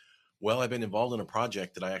 man? Well, I've been involved in a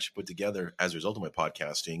project that I actually put together as a result of my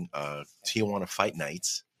podcasting, Tijuana Fight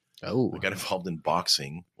Nights. Oh, I got involved in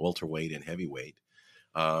boxing, welterweight and heavyweight.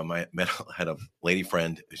 I had a lady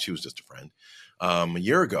friend. She was just a friend. A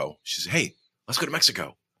year ago, she said, "Hey, let's go to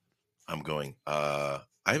Mexico." I'm going, I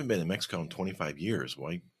haven't been in Mexico in 25 years.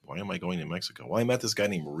 Why am I going to Mexico? Well, I met this guy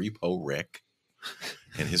named Repo Rick.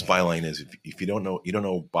 And his byline is, if you don't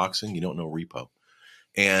know boxing, you don't know repo.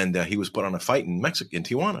 And he was put on a fight in Mexico, in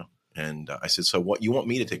Tijuana. And I said, so what, you want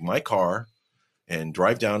me to take my car and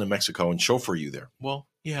drive down to Mexico and chauffeur you there? Well,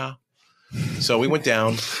 yeah. So we went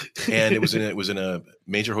down, and it was in a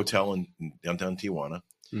major hotel in downtown Tijuana.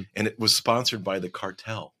 And it was sponsored by the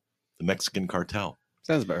cartel, the Mexican cartel.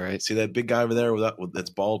 Sounds about right. See that big guy over there that's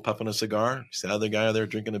bald puffing a cigar? You see that other guy over there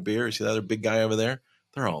drinking a beer? You see that other big guy over there?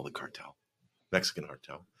 They're all the cartel. Mexican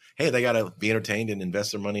cartel. Hey, they got to be entertained and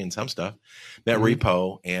invest their money in some stuff. Met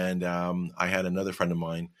Repo, and I had another friend of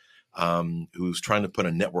mine who was trying to put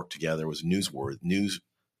a network together. It was newsworthy,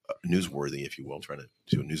 if you will, trying to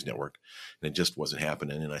do a news network, and it just wasn't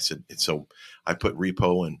happening. And I said, so I put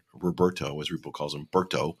Repo and Roberto, as Repo calls him,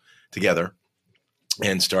 Berto, together,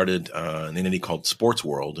 and started an entity called Sports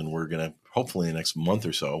World. And we're going to hopefully in the next month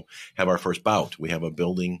or so have our first bout. We have a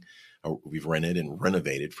building we've rented and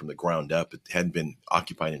renovated from the ground up. It hadn't been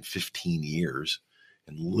occupied in 15 years,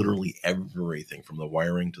 and literally everything from the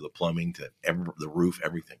wiring to the plumbing to the roof,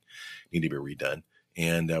 everything need to be redone.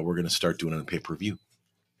 And we're going to start doing it on pay-per-view.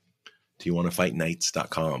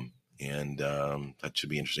 TijuanaFightNights.com. And that should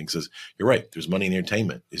be interesting, because you're right. There's money in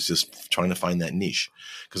entertainment. It's just trying to find that niche.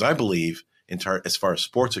 Because I believe as far as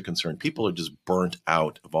sports are concerned, people are just burnt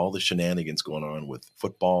out of all the shenanigans going on with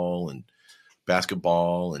football and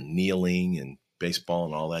basketball and kneeling and baseball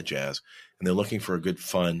and all that jazz. And they're looking for a good,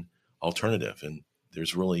 fun alternative. And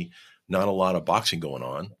there's really not a lot of boxing going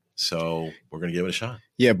on. So we're going to give it a shot.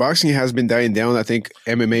 Yeah, boxing has been dying down. I think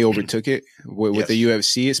MMA overtook it with the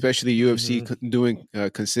UFC, especially the UFC doing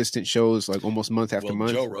consistent shows like almost month after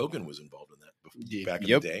month. Joe Rogan was involved in that back in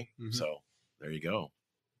the day. So there you go.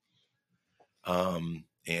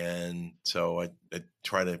 And so I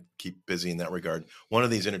try to keep busy in that regard. One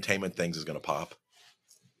of these entertainment things is going to pop.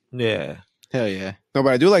 Yeah. Hell yeah. No,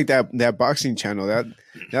 but I do like that boxing channel.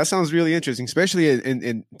 That sounds really interesting, especially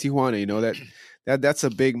in Tijuana. You know, that's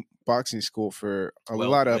a big boxing school for a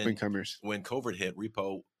lot of up and comers. When COVID hit,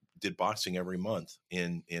 Repo did boxing every month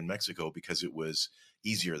in Mexico because it was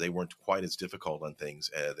easier. They weren't quite as difficult on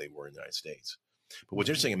things as they were in the United States. But what's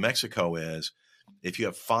interesting in Mexico is, if you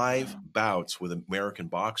have 5 bouts with American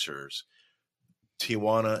boxers,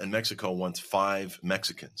 Tijuana and Mexico wants 5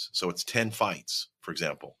 Mexicans. So it's 10 fights, for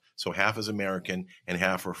example. So half is American and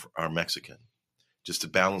half are Mexican, just to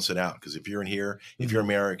balance it out. Because if you're in here, if you're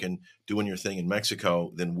American doing your thing in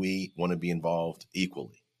Mexico, then we want to be involved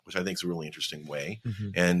equally, which I think is a really interesting way.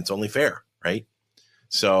 And it's only fair, right?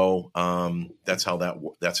 So that's how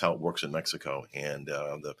it works in Mexico. And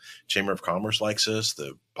the Chamber of Commerce likes us,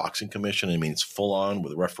 the Boxing Commission. I mean, it's full on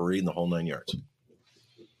with a referee and the whole 9 yards.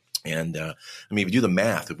 And I mean, if you do the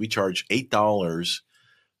math, if we charge $8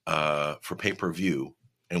 for pay-per-view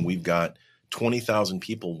and we've got 20,000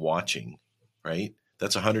 people watching, right?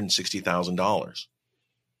 That's $160,000.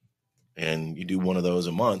 And you do one of those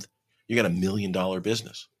a month, you got $1 million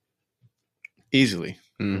business. Easily.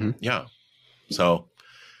 Yeah. So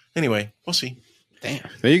anyway, we'll see. Damn.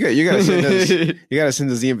 You gotta send us. You gotta send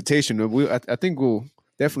us the invitation. I think we'll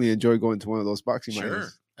definitely enjoy going to one of those boxing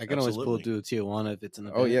matches. I can always pull to Tijuana if it's in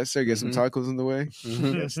the. Oh yes, sir. Get some tacos in the way.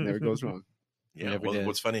 Yes, never goes wrong. Yeah. Well,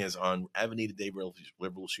 what's funny is on Avenida de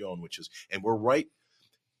Revolucion, and we're right.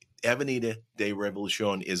 Avenida de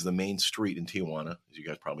Revolucion is the main street in Tijuana, as you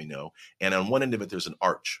guys probably know. And on one end of it, there's an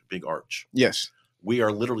arch, big arch. Yes. We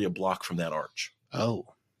are literally a block from that arch. Oh.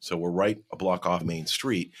 So we're right a block off Main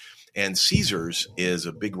Street. And Caesar's is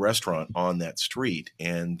a big restaurant on that street.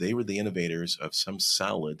 And they were the innovators of some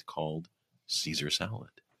salad called Caesar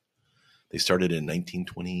salad. They started in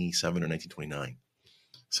 1927 or 1929.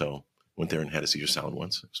 So went there and had a Caesar salad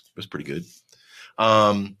once. It was pretty good.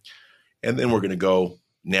 And then we're going to go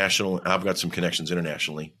national. I've got some connections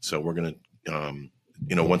internationally. So we're going to,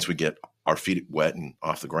 once we get our feet wet and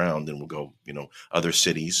off the ground, then we'll go, other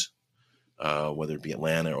cities. whether it be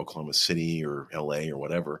Atlanta or Oklahoma City or LA or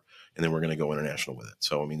whatever. And then we're going to go international with it.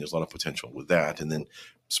 So, I mean, there's a lot of potential with that. And then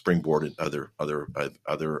springboard in other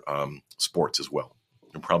sports as well.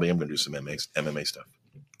 And probably I'm going to do some MMA stuff.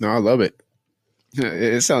 No, I love it.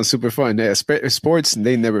 It sounds super fun. Yeah, sports,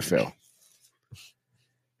 they never fail.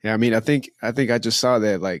 Yeah, I mean, I think I just saw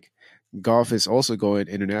that like golf is also going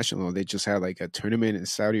international. They just had like a tournament in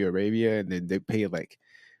Saudi Arabia, and then they pay like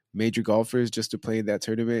major golfers just to play in that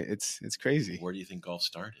tournament. It's crazy. Where do you think golf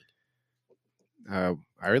started?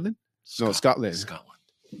 Ireland? No, Scotland.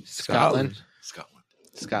 Scotland.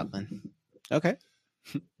 Okay.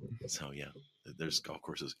 So yeah, there's golf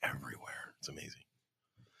courses everywhere. It's amazing.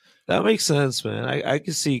 That makes sense, man. I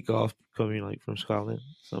can see golf coming like from Scotland.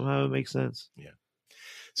 Somehow it makes sense. Yeah.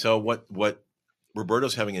 So what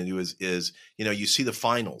Roberto's having to do is you see the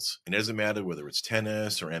finals, and it doesn't matter whether it's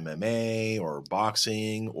tennis or MMA or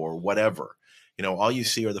boxing or whatever. All you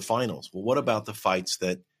see are the finals. Well, what about the fights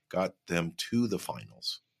that got them to the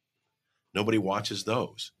finals? Nobody watches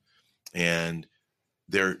those, and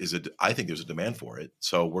I think there's a demand for it.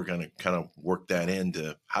 So we're going to kind of work that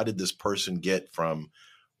into how did this person get from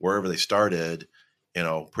wherever they started,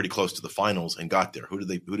 pretty close to the finals and got there? Who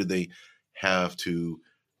did they have to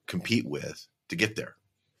compete with to get there?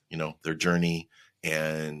 Their journey,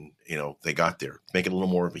 and they got there. Make it a little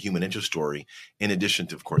more of a human interest story, in addition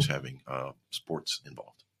to, of course, having sports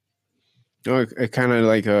involved. It kind of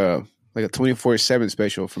like a 24/7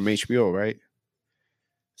 special from HBO, right?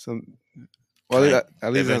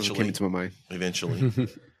 At least that's what came into my mind. Eventually,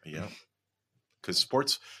 yeah. Because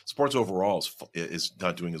sports overall is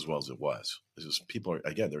not doing as well as it was. It's just people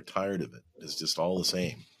they're tired of it. It's just all the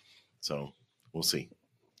same. So we'll see.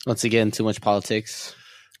 Once again, too much politics.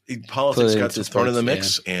 Politics got thrown in the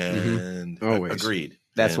mix, and agreed.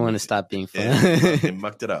 That's when it stopped being fun. It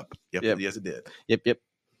mucked it up. Yep. Yes, it did. Yep.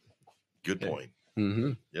 Good point.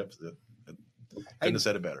 Mm-hmm. Yep. Couldn't have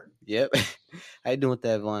said it better. Yep. How you doing with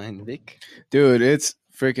that wine, Vic? Dude, it's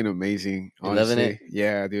freaking amazing. Honestly. Loving it?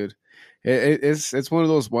 Yeah, dude. It's one of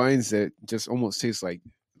those wines that just almost tastes like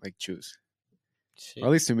juice. Or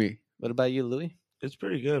at least to me. What about you, Louis? It's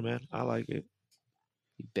pretty good, man. I like it.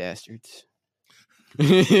 You bastards.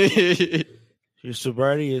 Your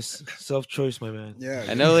sobriety is self-choice, my man. Yeah,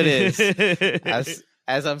 I know it is.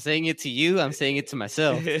 As I'm saying it to you, I'm saying it to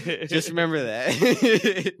myself. Just remember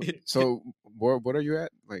that. So, what are you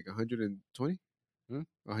at? Like 120?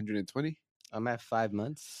 120? I'm at 5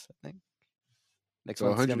 months, I think. Next So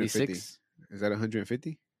month's 150. 76. Is that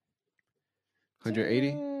 150?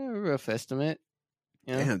 180? Rough estimate.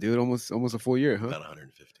 Yeah. Damn, dude, almost a full year, huh? About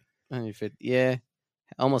 150. 150. Yeah.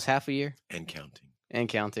 Almost half a year. And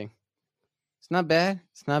counting. It's not bad.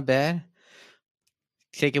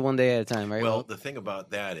 Take it one day at a time, right? Well, the thing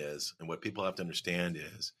about that is, and what people have to understand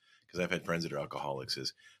is, because I've had friends that are alcoholics,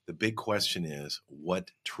 is the big question is,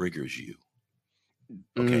 what triggers you?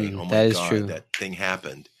 Okay, oh my God, true. That thing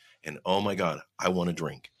happened, and oh my God, I want to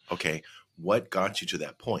drink. Okay, what got you to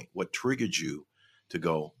that point? What triggered you to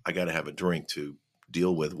go, I got to have a drink to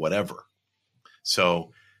deal with whatever?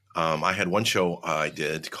 So I had one show I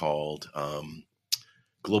did called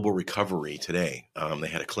Global Recovery Today. They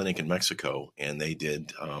had a clinic in Mexico, and they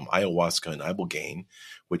did ayahuasca and ibogaine,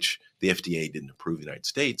 which the FDA didn't approve in the United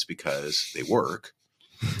States because they work.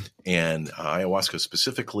 And ayahuasca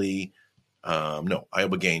specifically,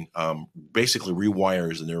 ibogaine basically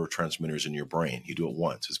rewires the neurotransmitters in your brain. You do it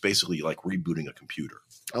once. It's basically like rebooting a computer.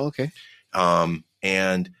 Oh, okay.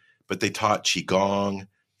 But they taught qigong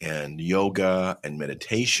and yoga and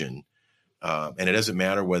meditation. And it doesn't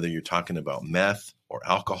matter whether you're talking about meth or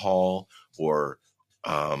alcohol or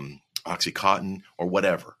Oxycontin or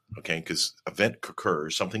whatever, okay? Because event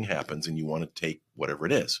occurs, something happens, and you want to take whatever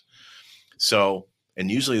it is. So, and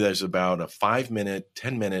usually there's about a 5-minute,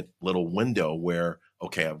 10-minute little window where,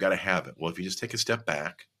 okay, I've got to have it. Well, if you just take a step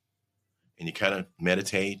back and you kind of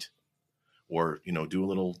meditate or, do a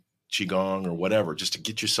little qigong or whatever, just to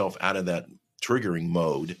get yourself out of that triggering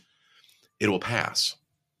mode, it will pass.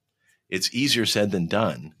 It's easier said than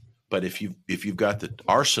done. But if you've got the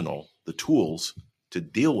arsenal, the tools to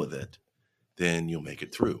deal with it, then you'll make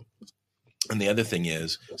it through. And the other thing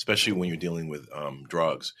is, especially when you're dealing with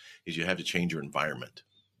drugs, is you have to change your environment.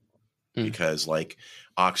 Because like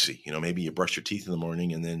Oxy, maybe you brush your teeth in the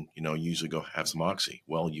morning and then, you usually go have some Oxy.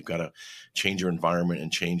 Well, you've got to change your environment and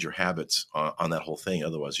change your habits on that whole thing.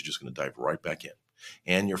 Otherwise, you're just going to dive right back in.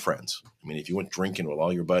 And your friends. I mean, if you went drinking with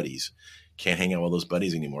all your buddies, can't hang out with those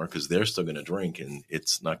buddies anymore because they're still going to drink, and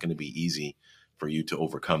it's not going to be easy for you to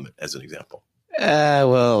overcome it, as an example.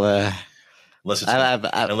 Unless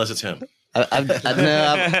it's him.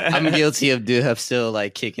 I'm guilty of still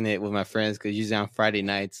like kicking it with my friends because usually on Friday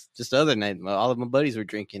nights, just the other night, all of my buddies were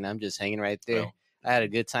drinking. I'm just hanging right there. Well, I had a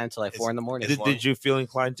good time till like 4 a.m. Did you feel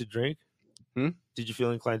inclined to drink? Did you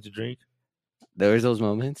feel inclined to drink? There was those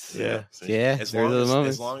moments. Yeah. As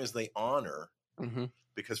long as they honor. Mm-hmm.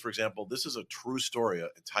 Because, for example, this is a true story.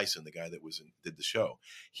 Tyson, the guy that did the show,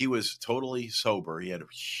 he was totally sober. He had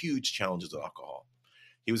huge challenges with alcohol.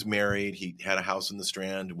 He was married. He had a house in the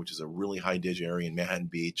Strand, which is a really high-dig area in Manhattan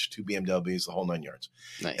Beach, 2 BMWs, the whole 9 yards.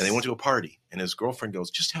 Nice. And they went to a party, and his girlfriend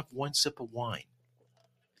goes, just have one sip of wine.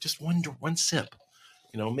 Just one sip.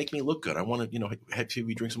 Make me look good. I want to, have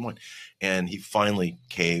you drink some wine. And he finally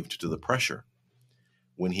caved to the pressure.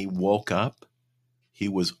 When he woke up, he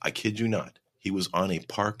was, I kid you not, he was on a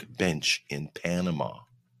park bench in Panama.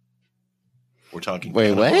 We're talking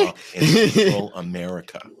Panama what? In Central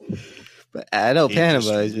America. But I know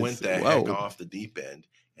Panama just went the heck off the deep end,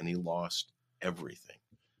 and he lost everything.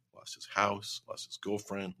 Lost his house, lost his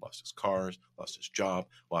girlfriend, lost his cars, lost his job,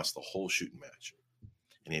 lost the whole shooting match.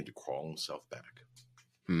 And he had to crawl himself back.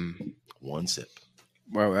 One sip.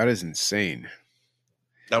 Wow, that is insane.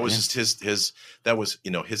 That was just his that was,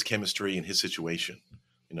 his chemistry and his situation.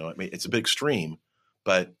 I mean, it's a bit extreme,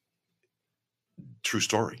 but true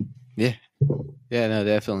story. Yeah. Yeah, no,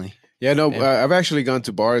 definitely. Yeah, no, I've actually gone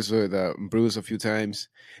to bars with Bruce a few times.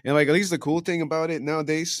 And like, at least the cool thing about it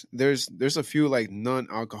nowadays, there's a few like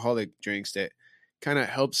non-alcoholic drinks that kind of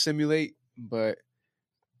help simulate, but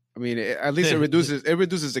I mean, at least it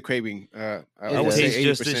reduces the craving. I would say 80%.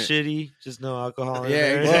 Just as shitty, just no alcohol.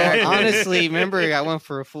 Yeah, exactly. Well, honestly, remember I went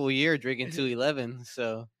for a full year drinking 211,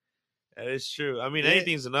 so that is true. I mean,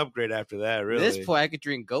 anything's an upgrade after that. Really, at this point, I could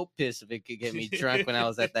drink goat piss if it could get me drunk when I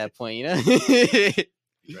was at that point.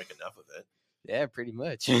 You drank enough of it. Yeah, pretty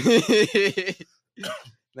much.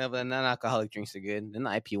 No, but the non-alcoholic drinks are good. Then the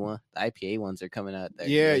IPA ones are coming out.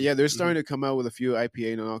 Yeah, they're starting to come out with a few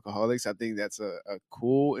IPA non-alcoholics. I think that's a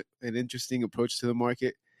cool and interesting approach to the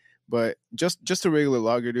market. But just a regular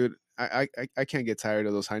lager, dude, I can't get tired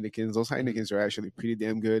of those Heinekens. Those Heinekens are actually pretty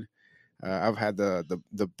damn good. I've had the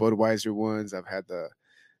Budweiser ones. I've had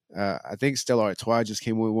I think Stella Artois just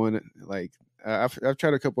came with one. Like I've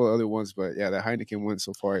tried a couple of other ones, but yeah, the Heineken one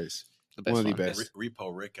so far is one of the best.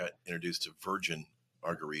 Repo Rick got introduced to virgin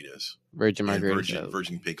margaritas, virgin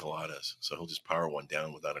pig coladas. So he'll just power one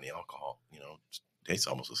down without any alcohol. Tastes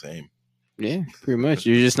almost the same. Yeah, pretty much.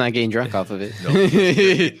 You're just not getting drunk off of it. No,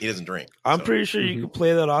 he doesn't drink. I'm pretty sure you can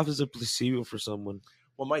play that off as a placebo for someone.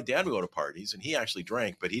 Well, my dad would go to parties, and he actually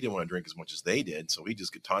drank, but he didn't want to drink as much as they did. So he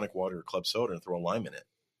just get tonic water or club soda and throw a lime in it.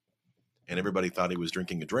 And everybody thought he was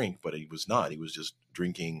drinking a drink, but he was not. He was just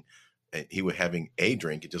drinking. He was having a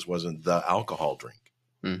drink. It just wasn't the alcohol drink.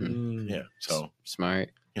 Mm-hmm. Yeah, so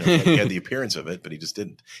smart. He had the appearance of it, but he just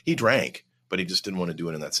didn't. He drank, but he just didn't want to do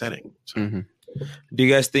it in that setting. So. Do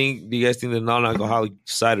you guys think the non-alcoholic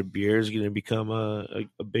side of beer is going to become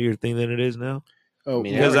a bigger thing than it is now? Oh,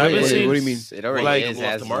 because I've been seeing. What do you mean? It already is.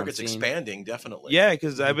 The market's expanding, definitely. Yeah,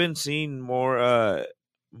 because I've been seeing more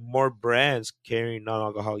brands carrying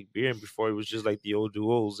non-alcoholic beer, and before it was just like the old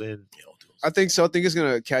duels and. I think so. I think it's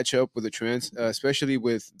going to catch up with the trends, especially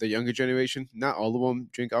with the younger generation. Not all of them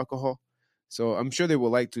drink alcohol. So I'm sure they would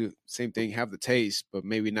like to, same thing, have the taste, but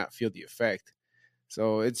maybe not feel the effect.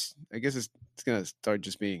 So I guess it's going to start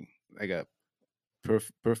just being like a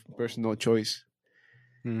personal choice.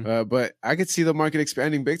 But I could see the market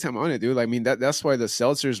expanding big time on it, dude. I mean, that's why the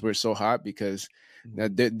seltzers were so hot, because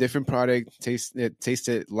that different product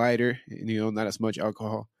tasted lighter, not as much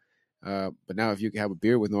alcohol. But now if you can have a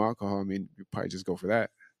beer with no alcohol, I mean, you probably just go for that.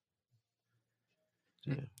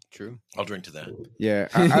 Yeah, true. I'll drink to that. Yeah.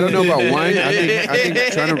 I don't know about wine. I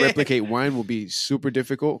think trying to replicate wine will be super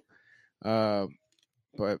difficult.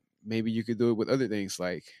 But maybe you could do it with other things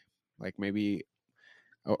like maybe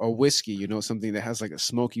a whiskey, something that has like a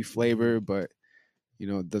smoky flavor, but,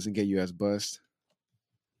 doesn't get you as buzzed.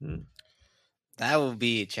 That would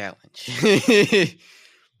be a challenge.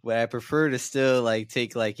 But I prefer to still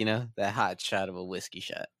take that hot shot of a whiskey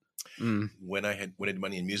shot. When I had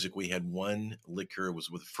money in music, we had one liqueur. It was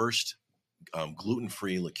the first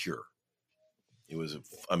gluten-free liqueur.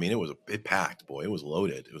 It packed, boy. It was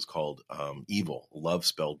loaded. It was called Evil, love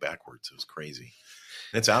spelled backwards. It was crazy.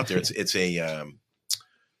 And it's out there. It's a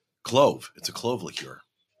clove. It's a clove liqueur.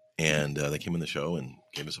 And they came in the show and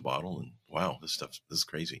gave us a bottle, and wow, this is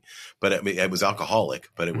crazy. But it was alcoholic,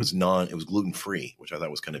 but it was gluten free, which I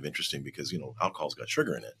thought was kind of interesting because alcohol's got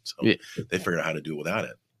sugar in it, so they figured out how to do it without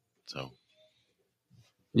it. So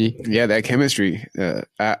yeah, that chemistry.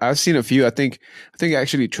 I've seen a few. I think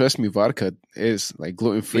actually, Trust Me Vodka is like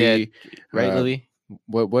gluten free, right, Louis?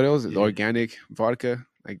 What else? Yeah. Organic vodka.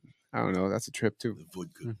 Like, I don't know. That's a trip too. The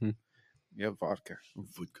vodka. Mm-hmm. Yep, vodka.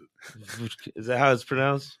 Vodka. Is that how it's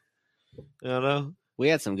pronounced? I don't know. We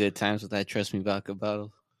had some good times with that Trust Me vodka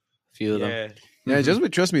bottle. A few of them. Yeah. Yeah, just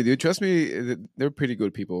with Trust Me, dude. Trust Me, they're pretty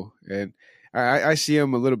good people, and I see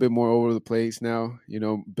them a little bit more over the place now. You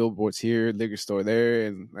know, billboards here, liquor store there,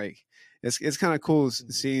 and like it's kind of cool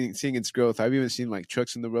seeing its growth. I've even seen like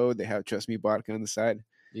trucks in the road. They have Trust Me vodka on the side.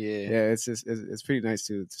 Yeah, it's pretty nice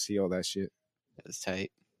to see all that shit. That's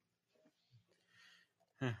tight.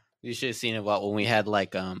 You should have seen it when we had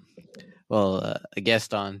like a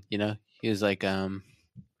guest on. You know, he was like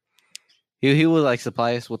he would like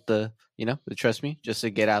supply us with the Trust Me just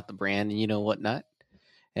to get out the brand and whatnot,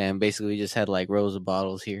 and basically just had like rows of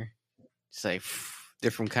bottles here, just like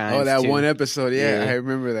different kinds. Oh, that too. one episode, yeah, I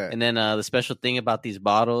remember that. And then the special thing about these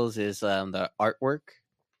bottles is the artwork.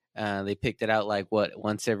 They picked it out like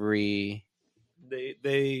once every.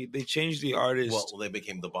 They changed the artist. Well,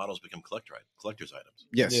 the bottles become collector's items.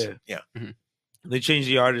 Yes. Yeah. Mm-hmm. They changed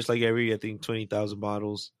the artist like every, I think, 20,000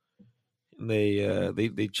 bottles. And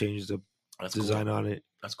they changed the design on it.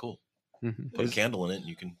 That's cool. Mm-hmm. Put a candle in it and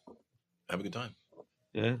you can have a good time.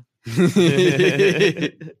 Yeah.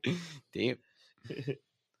 Damn.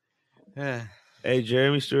 Hey,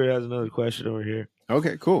 Jeremy Stewart has another question over here.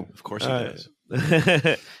 Okay, cool. Of course he does.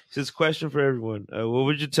 This question for everyone. What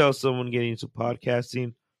would you tell someone getting into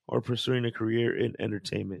podcasting or pursuing a career in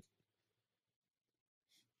entertainment?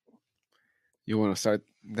 You want to start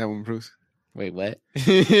that one, Bruce? Wait, what?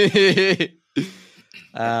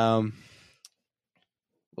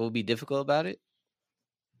 What would be difficult about it?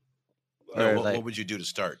 No, what would you do to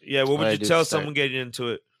start? Yeah, what would you tell someone getting into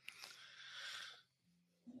it?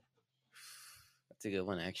 That's a good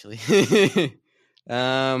one, actually.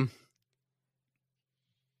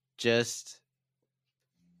 Just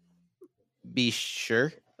be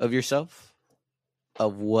sure of yourself,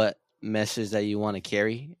 of what message that you want to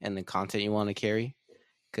carry and the content you want to carry.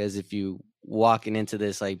 Because if you walking into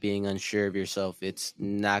this like being unsure of yourself, it's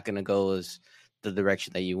not going to go as the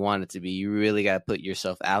direction that you want it to be. You really got to put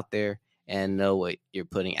yourself out there and know what you're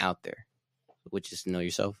putting out there, which is to know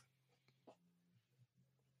yourself.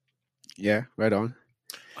 Yeah, right on.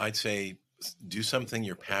 I'd say do something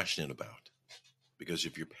you're passionate about. Because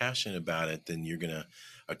if you're passionate about it, then you're going to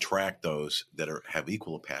attract those that have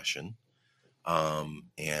equal passion, and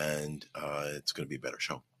it's going to be a better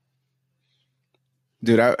show.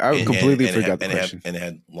 Dude, I completely forgot the question. And it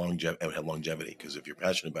had longevity, because if you're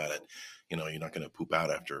passionate about it, you're not going to poop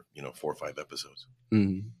out after 4 or 5 episodes.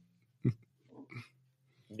 Mm-hmm.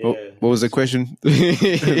 Yeah. What was the question?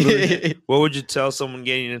 What would you tell someone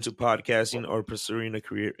getting into podcasting or pursuing a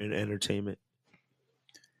career in entertainment?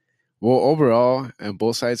 Well, overall, on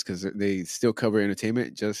both sides, because they still cover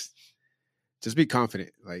entertainment, just be confident.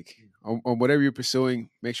 Like on whatever you're pursuing,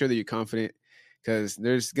 make sure that you're confident, because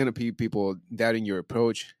there's gonna be people doubting your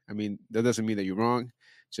approach. I mean, that doesn't mean that you're wrong.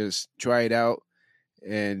 Just try it out,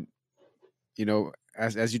 and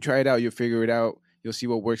as you try it out, you'll figure it out. You'll see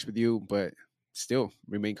what works with you, but still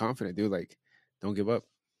remain confident, dude. Like, don't give up.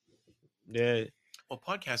 Yeah. Well,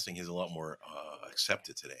 podcasting is a lot more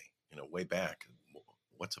accepted today. Way back.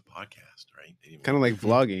 What's a podcast, right? Kind of like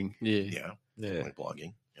vlogging. Yeah. Like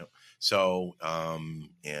blogging. So,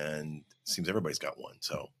 and it seems everybody's got one.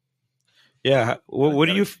 So, yeah. What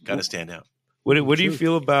do you got to stand out? What do you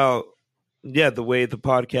feel about the way the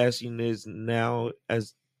podcasting is now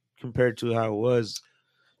as compared to how it was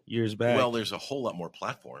years back? Well, there's a whole lot more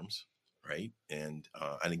platforms, right? And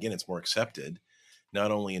again, it's more accepted,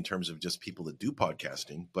 not only in terms of just people that do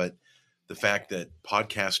podcasting, but the fact that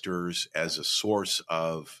podcasters as a source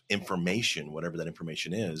of information, whatever that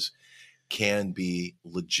information is, can be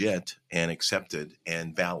legit and accepted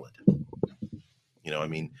and valid.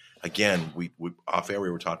 Again, we off air, we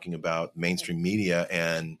were talking about mainstream media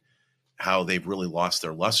and how they've really lost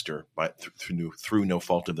their luster through no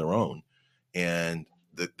fault of their own. And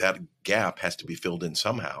that gap has to be filled in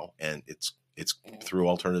somehow. And it's through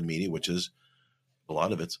alternative media, which is a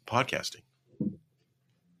lot of it's podcasting.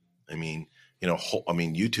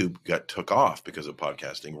 YouTube took off because of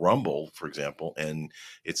podcasting. Rumble, for example, and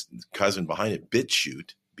its cousin behind it,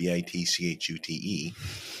 BitChute, BITCHUTE.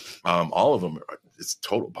 All of them, it's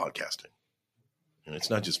total podcasting. And it's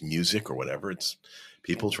not just music or whatever. It's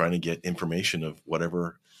people trying to get information of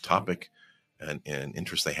whatever topic and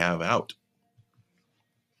interest they have out.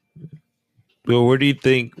 Well, where do you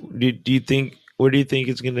think? Where do you think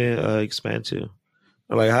it's going to expand to?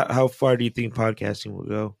 Like, how far do you think podcasting will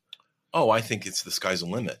go? Oh, I think it's the sky's the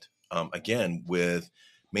limit. Again, with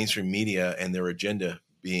mainstream media and their agenda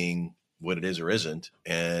being what it is or isn't,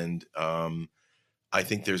 and I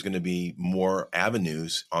think there's going to be more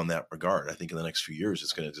avenues on that regard. I think in the next few years,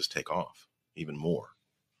 it's going to just take off even more.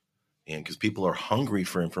 And because people are hungry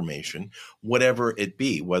for information, whatever it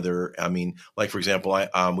be, whether, I mean, like, for example, I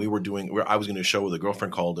was going to do a show with a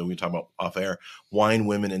girlfriend called, and we were talking about off air, wine,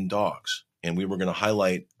 women, and dogs. And we were going to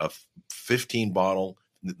highlight a 15 bottle.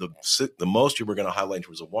 The most we were going to highlight in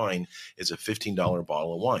terms of wine is a $15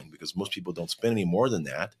 bottle of wine, because most people don't spend any more than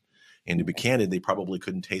that. And to be candid, they probably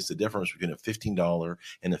couldn't taste the difference between a $15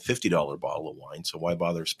 and a $50 bottle of wine. So why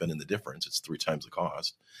bother spending the difference? It's 3 times the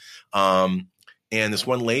cost. And this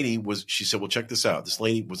one lady she said, well, check this out. This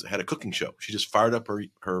lady had a cooking show. She just fired up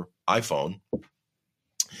her iPhone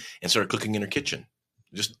and started cooking in her kitchen.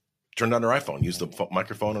 Just turned on her iPhone, used the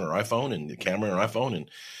microphone on her iPhone and the camera on her iPhone, and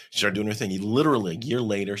she started doing her thing. Literally, a year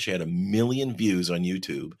later, she had 1 million views on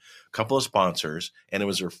YouTube, a couple of sponsors, and it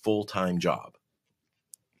was her full-time job.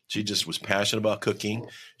 She just was passionate about cooking.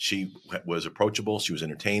 She was approachable. She was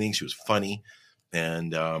entertaining. She was funny.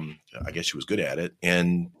 And I guess she was good at it.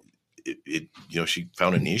 And she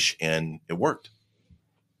found a niche and it worked.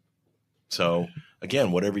 So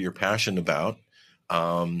again, whatever you're passionate about,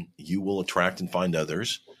 you will attract and find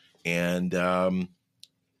others. And a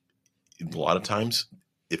lot of times,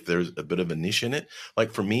 if there's a bit of a niche in it,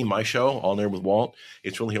 like for me, my show, On Air with Walt,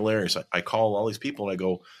 it's really hilarious. I call all these people and I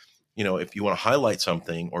go, if you want to highlight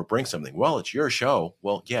something or bring something, well, it's your show.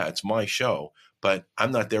 Well, yeah, it's my show, but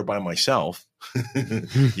I'm not there by myself.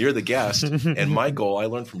 You're the guest. And my goal, I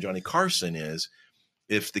learned from Johnny Carson, is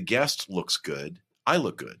if the guest looks good, I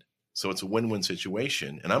look good. So it's a win-win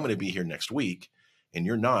situation. And I'm going to be here next week and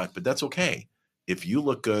you're not, but that's okay. If you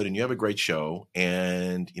look good and you have a great show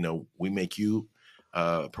and, we make you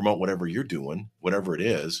promote whatever you're doing, whatever it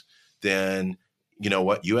is, then you know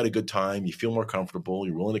what, you had a good time, you feel more comfortable,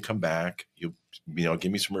 you're willing to come back, you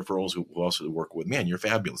give me some referrals who also work with, man, you're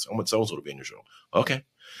fabulous. I want so-and-so to be in your show. Okay.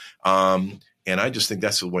 And I just think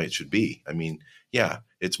that's the way it should be. I mean, yeah,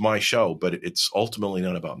 it's my show, but it's ultimately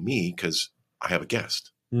not about me because I have a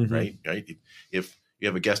guest, right? If you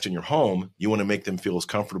have a guest in your home, you want to make them feel as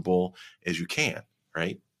comfortable as you can,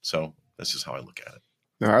 right? So that's just how I look at it.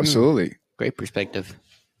 No, absolutely. Great perspective.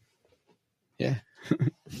 Yeah.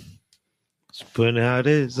 Just putting it how it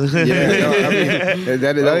is.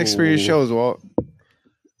 That experience shows, Walt.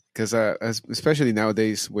 Because especially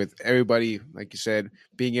nowadays, with everybody, like you said,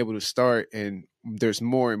 being able to start, and there's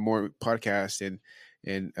more and more podcasts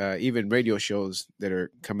and even radio shows that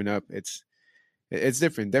are coming up. It's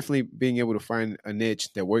different. Definitely being able to find a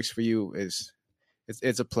niche that works for you it's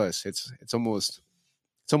a plus. It's almost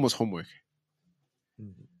homework.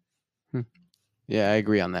 Yeah, I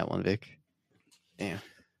agree on that one, Vic. Damn.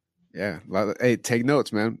 Yeah. Hey, take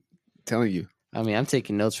notes, man. I'm telling you. I mean, I'm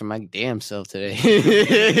taking notes from my damn self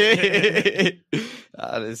today.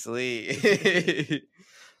 Honestly.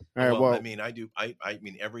 All right. Well, I mean, I do. I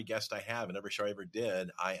mean, every guest I have and every show I ever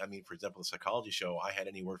did, I mean, for example, the psychology show, I had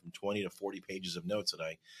anywhere from 20 to 40 pages of notes that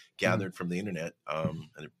I gathered from the internet, and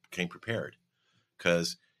it came prepared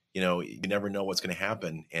because, you never know what's going to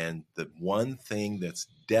happen. And the one thing that's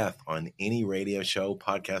death on any radio show,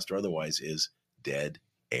 podcast or otherwise, is dead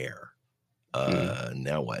air.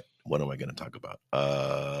 Now what? What am I going to talk about?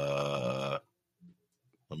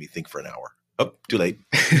 Let me think for an hour. Oh, too late.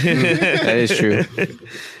 That is true.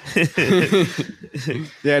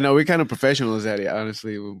 Yeah, no, we're kind of professionals at it,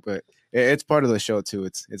 honestly, but it's part of the show too.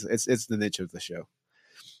 It's the niche of the show.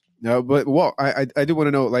 No, but Walt, I do want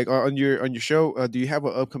to know, like, on your show, do you have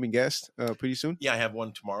an upcoming guest pretty soon? Yeah, I have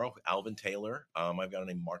one tomorrow, Alvin Taylor. I've got a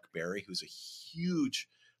name, Mark Berry, who's a huge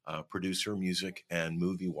producer, music and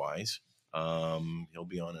movie wise. He'll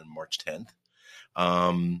be on March 10th.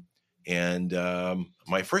 And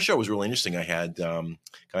my first show was really interesting. I had a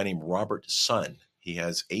guy named Robert Sun. He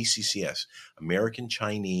has ACCS, American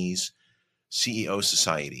Chinese CEO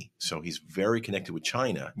Society. So he's very connected with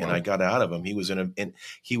China. Wow. And I got out of him.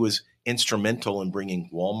 He was instrumental in bringing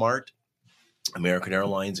Walmart, American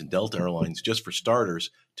Airlines, and Delta Airlines, just for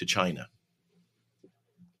starters, to China.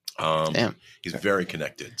 Damn. He's very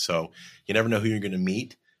connected. So you never know who you're going to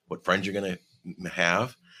meet, what friends you're going to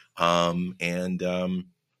have.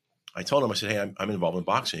 I told him, I said, hey, I'm involved in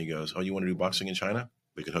boxing. He goes, oh, you want to do boxing in China?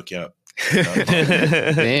 We could hook you up.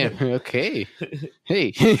 Damn. Okay.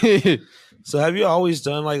 Hey. So have you always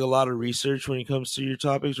done like a lot of research when it comes to your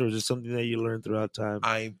topics, or is it something that you learned throughout time?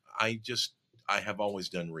 I have always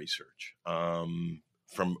done research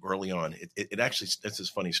from early on. It actually, it's this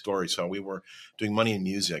funny story. So we were doing Money in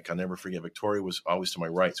Music. I'll never forget. Victoria was always to my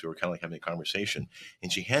right. So we were kind of like having a conversation,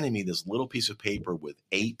 and she handed me this little piece of paper with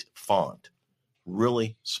 8 font.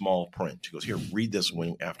 Really small print. She goes, here, read this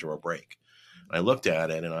after our break. And I looked at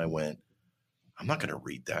it and I went, I'm not going to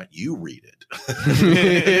read that. You read it.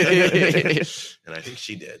 And I think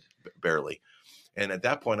she did, barely. And at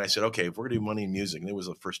that point, I said, okay, if we're going to do Money in Music, and it was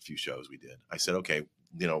the first few shows we did, I said, okay,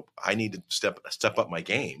 I need to step up my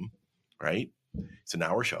game, right? It's an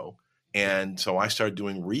hour show. And so I started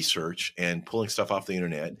doing research and pulling stuff off the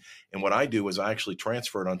internet. And what I do is I actually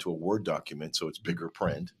transfer it onto a Word document, so it's bigger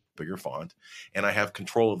print, bigger font, and I have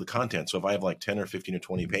control of the content. So if I have like 10 or 15 or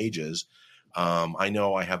 20 pages, I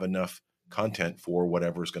know I have enough content for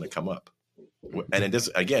whatever is going to come up. And it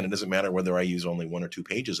doesn't matter whether I use only 1 or 2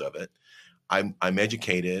 pages of it. I'm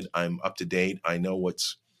educated. I'm up to date. I know what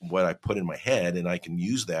I put in my head, and I can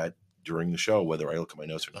use that during the show, whether I look at my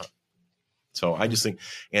notes or not. So I just think,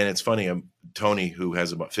 and it's funny, Tony, who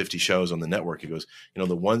has about 50 shows on the network, he goes,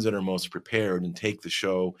 the ones that are most prepared and take the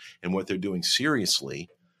show and what they're doing seriously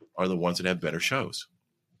are the ones that have better shows.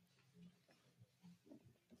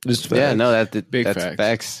 Yeah, no, that's facts.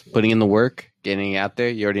 Facts. Putting in the work, getting out there.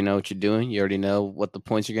 You already know what you're doing. You already know what the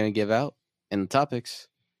points you're going to give out and the topics.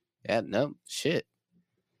 Yeah, no, shit.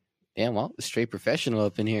 Damn, well, straight professional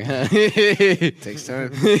up in here, huh? Takes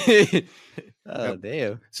time. Oh,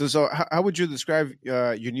 damn. So how would you describe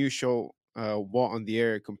your new show, Walt on the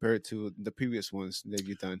Air, compared to the previous ones that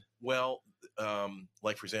you've done? Well,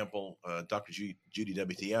 like, for example, Dr. Judy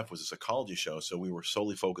WTF was a psychology show, so we were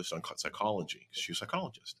solely focused on psychology. She was a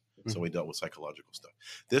psychologist, so we dealt with psychological stuff.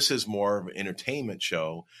 This is more of an entertainment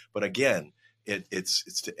show, but again,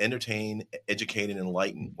 it's to entertain, educate, and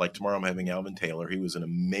enlighten. Like tomorrow I'm having Alvin Taylor. He was an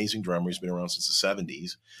amazing drummer. He's been around since the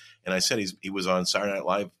 70s. And I said he was on Saturday Night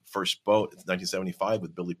Live First Boat in 1975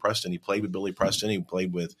 with Billy Preston. He played with Billy Preston. He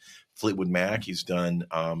played with Fleetwood Mac. He's done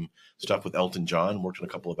stuff with Elton John, worked on a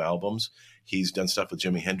couple of albums. He's done stuff with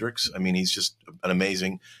Jimi Hendrix. I mean, he's just an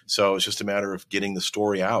amazing. So it's just a matter of getting the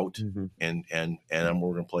story out. And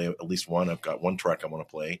we're going to play at least one. I've got one track I want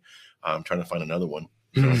to play. I'm trying to find another one.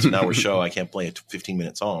 It's an hour show. I can't play a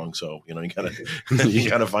 15-minute song, so you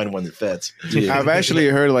gotta find one that fits. I've actually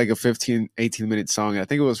heard like a 18-minute song. I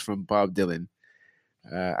think it was from Bob Dylan.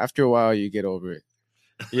 After a while, you get over it.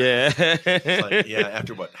 Yeah.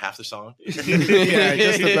 After what, half the song? Yeah,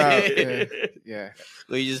 just about. Yeah.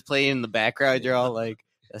 Well, you just play in the background. You're all like,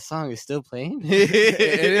 that song is still playing. It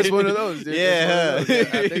is one of those, dude. Yeah. One of those.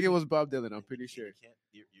 I think it was Bob Dylan. I'm pretty sure. You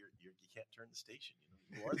can't turn the station.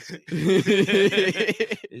 You are the station.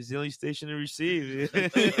 It's the only station to receive.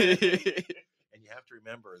 And you have to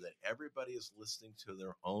remember that everybody is listening to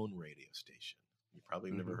their own radio station. You probably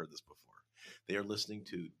have never heard this before. They are listening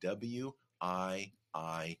to WIIFM.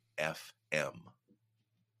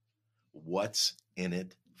 What's in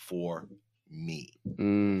it for me?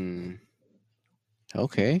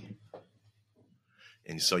 Okay.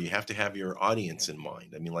 And so you have to have your audience in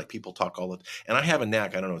mind. I mean, like people talk all the time. And I have a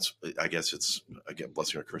knack. I don't know. I guess it's, again,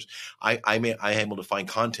 blessing or curse. I'm able to find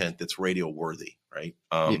content that's radio worthy, right?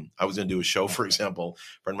 I was going to do a show, for example. A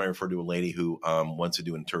friend of mine referred to a lady who wants to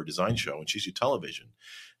do an interior design show, and she's do television.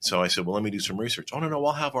 So I said, well, let me do some research. Oh, no,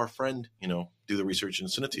 I'll have our friend, do the research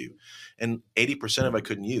and send it to you. And 80% of it I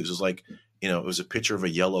couldn't use. It was like, it was a picture of a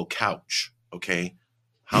yellow couch. Okay.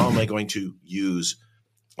 How am I going to use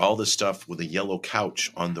all this stuff with a yellow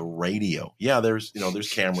couch on the radio? Yeah, there's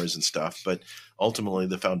cameras and stuff, but ultimately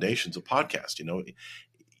the foundation's a podcast.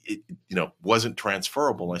 It wasn't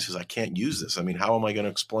transferable. I says, I can't use this. I mean, how am I going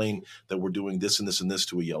to explain that we're doing this and this and this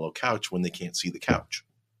to a yellow couch when they can't see the couch?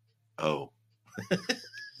 Oh,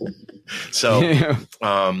 so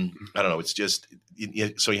I don't know. It's just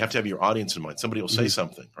so you have to have your audience in mind. Somebody will say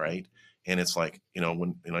something, right? And it's like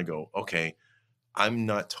when I go, okay, I'm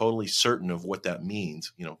not totally certain of what that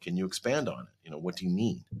means. Can you expand on it? What do you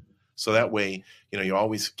mean? So that way, you're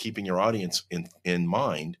always keeping your audience in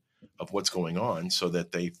mind of what's going on so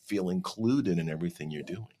that they feel included in everything you're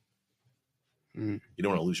doing. You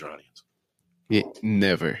don't want to lose your audience. Yeah,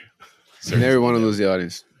 never. Never want to lose the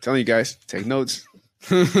audience. I'm telling you guys, take notes.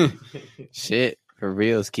 Shit, for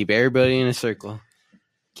reals. Keep everybody in a circle.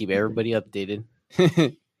 Keep everybody updated.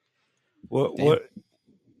 What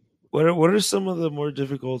are some of the more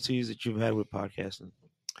difficulties that you've had with podcasting?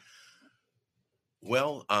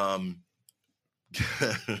 Well, I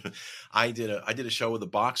did a show with a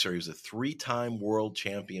boxer. He was a 3-time world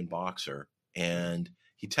champion boxer, and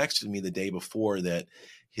he texted me the day before that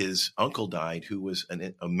his uncle died, who was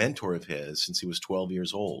a mentor of his since he was 12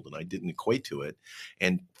 years old, and I didn't equate to it.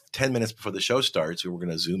 And 10 minutes before the show starts, we were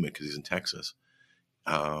going to Zoom it because he's in Texas.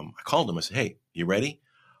 I called him. I said, "Hey, you ready?"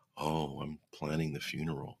 "Oh, I'm planning the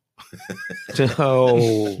funeral."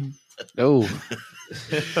 Oh.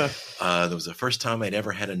 That was the first time I'd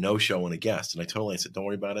ever had a no-show and a guest. And I said, don't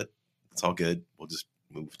worry about it. It's all good. We'll just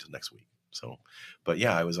move to next week. So, but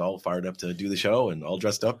yeah, I was all fired up to do the show and all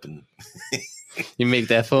dressed up and. You make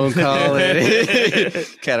that phone call and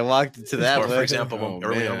kind of walked into that. Or, for example,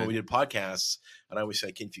 early on when we man. did podcasts, and I always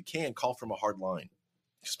say, if you can, call from a hard line.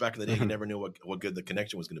 Because back in the day, you never knew what good the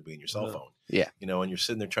connection was going to be in your cell phone. Yeah. You know, and you're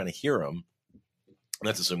sitting there trying to hear them. And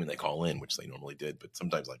that's assuming they call in, which they normally did. But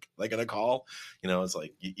sometimes, like, are they going to call? You know, it's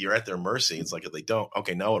like you're at their mercy. It's like if they don't,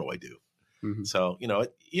 okay, now what do I do? Mm-hmm. So,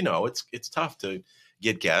 it's tough to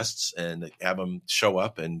get guests and have them show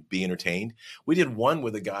up and be entertained. We did one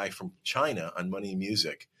with a guy from China on Money and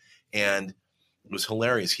Music, and it was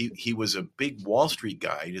hilarious. He was a big Wall Street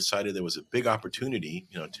guy. He decided there was a big opportunity,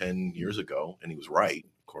 10 years ago, and he was right,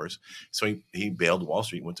 of course. So he bailed Wall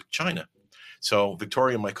Street and went to China. So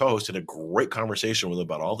Victoria, my co-host, had a great conversation with him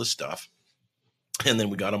about all this stuff. And then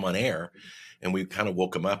we got him on air, and we kind of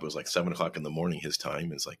woke him up. It was like 7:00 in the morning his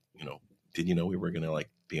time. It's like, did you know we were going to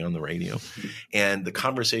be on the radio? And the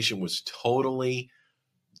conversation was totally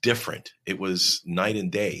different. It was night and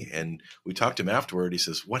day. And we talked to him afterward. He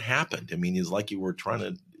says, what happened? I mean, it's like you were trying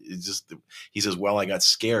to, he says, well, I got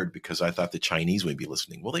scared because I thought the Chinese would be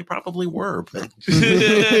listening. Well, they probably were, but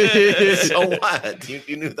so what?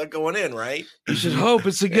 You knew that going in, right? You should hope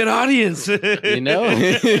it's a good audience.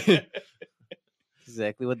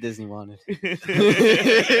 Exactly what Disney wanted.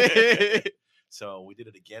 So we did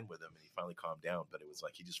it again with him, and he finally calmed down. But it was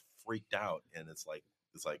like he just freaked out, and it's like,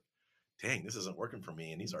 dang, this isn't working for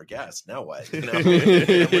me, and he's our guest. Now what? Didn't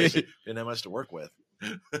have much to work with.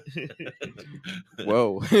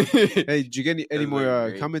 Whoa! Hey, did you get any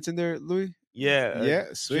more comments in there, Louis? Yeah,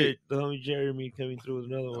 sweet. The homie Jeremy coming through with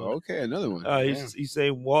another one. Okay, another one. He's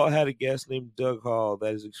saying Walt had a guest named Doug Hall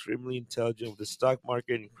that is extremely intelligent with the stock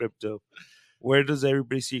market and crypto. Where does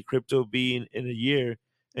everybody see crypto being in a year,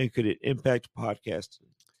 and could it impact podcasting?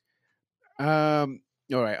 All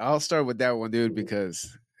right, I'll start with that one, dude,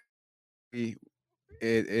 because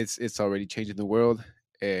it's already changing the world,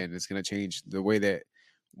 and it's gonna change the way that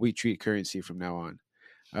we treat currency from now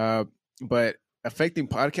on. But affecting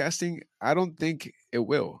podcasting, I don't think it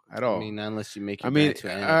will at all. I mean, unless you make it to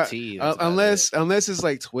an NFT. Unless it's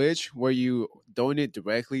like Twitch, where you donate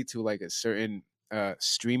directly to like a certain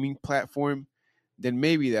streaming platform, then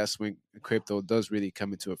maybe that's when crypto does really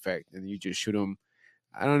come into effect, and you just shoot them,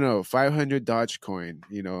 I don't know, 500 Dogecoin,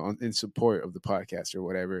 in support of the podcast or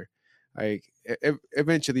whatever. Like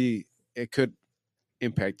eventually it could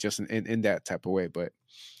impact just in that type of way, but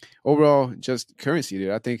overall, just currency,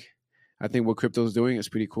 dude. I think what crypto is doing is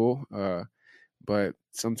pretty cool. But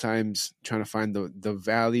sometimes trying to find the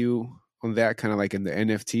value on that, kind of like in the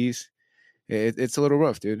NFTs, it's a little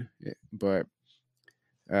rough, dude. But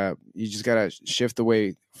you just gotta shift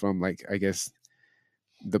away from, like, I guess,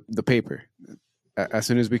 the paper. As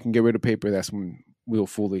soon as we can get rid of paper, that's when we'll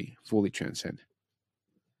fully transcend.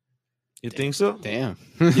 You think so? Damn.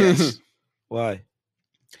 Yes. Why?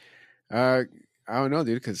 I don't know,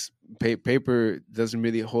 dude. Because paper doesn't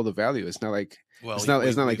really hold a value. It's not like it's not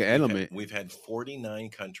like an element. We've had 49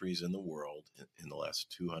 countries in the world in the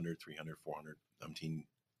last 200, 300, 400,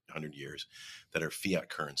 1,700 years that are fiat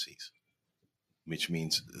currencies, which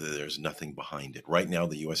means there's nothing behind it. Right now,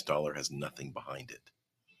 the U.S. dollar has nothing behind it.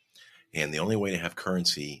 And the only way to have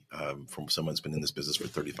currency from someone who's been in this business for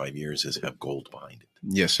 35 years is have gold behind it.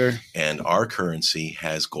 Yes, sir. And our currency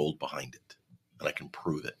has gold behind it. And I can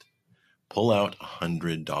prove it. Pull out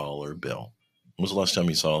 $100 bill. When was the last time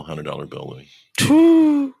you saw a $100 bill, Louis?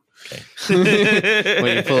 Okay.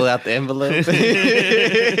 When you pull out the envelope.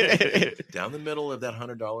 Down the middle of that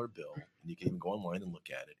 $100 bill, and you can even go online and look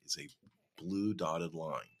at it, is a blue dotted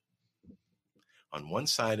line. On one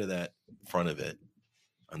side of that, front of it,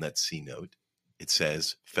 on that C note, it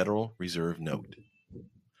says Federal Reserve Note.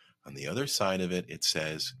 On the other side of it, it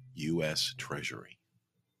says U.S. Treasury.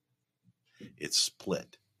 It's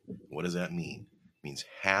split. What does that mean? It means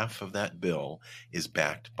half of that bill is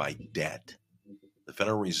backed by debt. The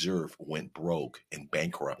Federal Reserve went broke and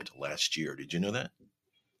bankrupt last year. Did you know that?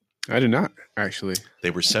 I did not, actually.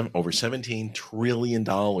 They were over $17 trillion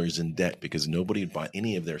in debt because nobody had bought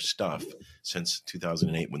any of their stuff since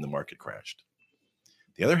 2008 when the market crashed.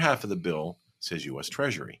 The other half of the bill says U.S.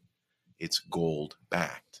 Treasury. It's gold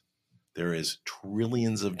backed. There is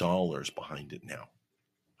trillions of dollars behind it now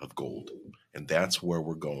of gold. And that's where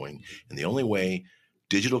we're going. And the only way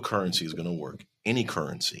digital currency is going to work, any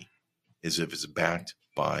currency, is if it's backed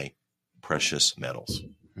by precious metals.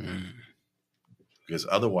 Because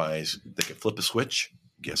otherwise, they can flip a switch.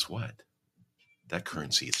 Guess what? That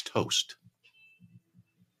currency is toast.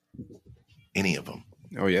 Any of them.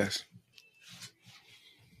 Oh, yes.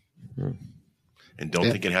 And don't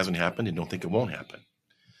think it hasn't happened, and don't think it won't happen.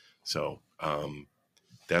 So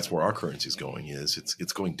that's where our currency is going.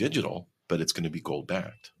 It's going digital, but it's going to be gold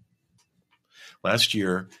backed. Last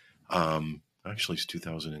year, actually it's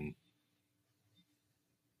 2020.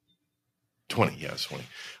 Yeah, it's 20.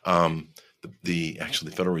 The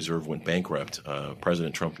Federal Reserve went bankrupt.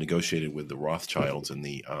 President Trump negotiated with the Rothschilds and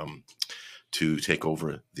to take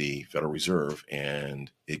over the Federal Reserve,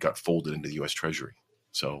 and it got folded into the U.S. Treasury.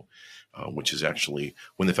 So, which is actually,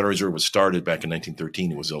 when the Federal Reserve was started back in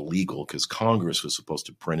 1913, it was illegal because Congress was supposed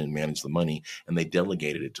to print and manage the money, and they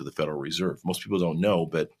delegated it to the Federal Reserve. Most people don't know,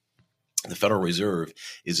 but the Federal Reserve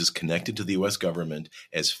is as connected to the U.S. government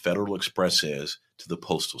as Federal Express is to the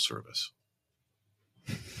Postal Service.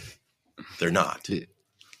 They're not.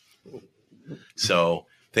 So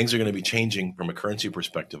things are going to be changing from a currency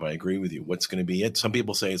perspective. I agree with you. What's going to be it? Some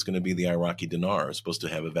people say it's going to be the Iraqi dinar. It's supposed to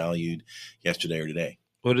have it valued yesterday or today.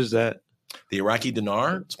 What is that? The Iraqi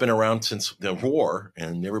dinar, it's been around since the war,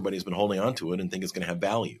 and everybody's been holding on to it and think it's going to have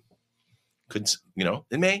value. Could,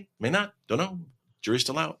 it may not. Don't know. Jury's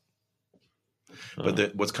still out.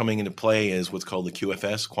 But what's coming into play is what's called the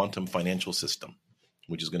QFS, Quantum Financial System,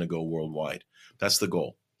 which is going to go worldwide. That's the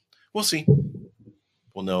goal. We'll see.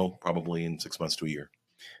 We'll know probably in 6 months to a year.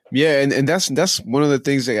 Yeah, and that's one of the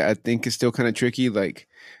things that I think is still kind of tricky, like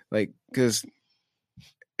because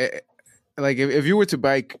if you were to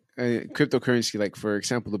buy cryptocurrency, like for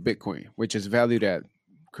example the Bitcoin, which is valued at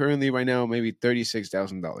currently right now maybe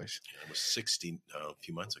 $36,000. It was 60 a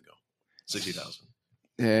few months ago, 60,000.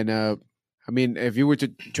 And I mean, if you were to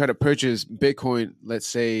try to purchase Bitcoin, let's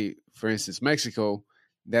say for instance Mexico,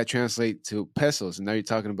 that translates to pesos, and now you're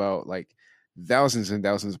talking about like thousands and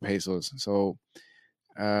thousands of pesos. So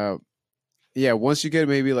once you get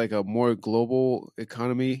maybe like a more global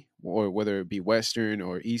economy, or whether it be Western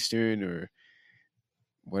or Eastern or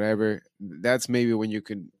whatever, that's maybe when you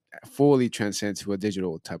can fully transcend to a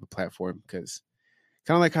digital type of platform. Because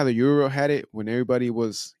kind of like how the euro had it, when everybody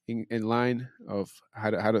was in line of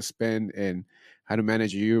how to spend and how to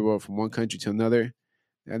manage a euro from one country to another,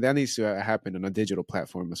 and that needs to happen on a digital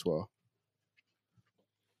platform as well.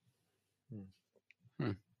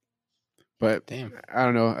 But damn, I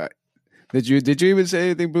don't know. Did you even say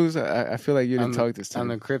anything, Bruce? I feel like you didn't talk this time. On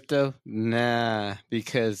the crypto? Nah,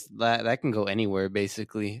 because that can go anywhere,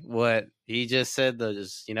 basically. What he just said, though,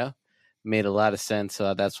 just, made a lot of sense.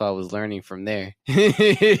 So that's why I was learning from there.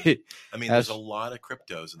 I mean, there's a lot of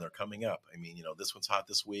cryptos, and they're coming up. I mean, this one's hot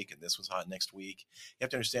this week, and this one's hot next week. You have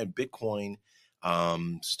to understand, Bitcoin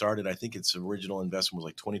started, I think its original investment was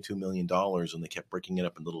like $22 million, and they kept breaking it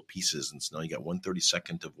up in little pieces. And so now you got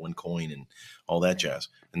 1/32 of one coin and all that jazz.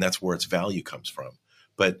 And that's where its value comes from.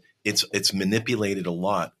 But it's manipulated a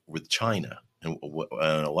lot with China. And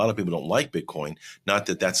a lot of people don't like Bitcoin. Not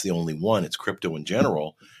that that's the only one. It's crypto in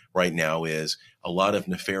general right now. Is a lot of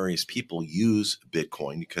nefarious people use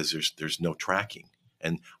Bitcoin because there's no tracking.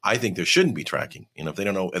 And I think there shouldn't be tracking. If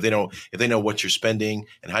they know what you're spending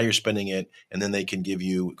and how you're spending it, and then they can give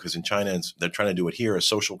you, because in China they're trying to do it here, a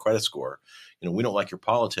social credit score. We don't like your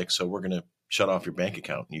politics, so we're going to shut off your bank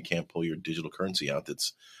account, and you can't pull your digital currency out.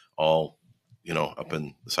 That's all, up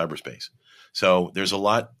in the cyberspace. So there's a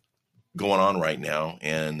lot going on right now,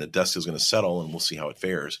 and the dust is going to settle, and we'll see how it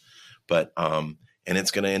fares. But and it's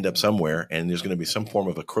going to end up somewhere, and there's going to be some form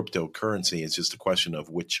of a cryptocurrency. It's just a question of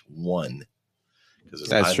which one.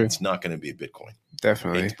 Because it's not going to be Bitcoin.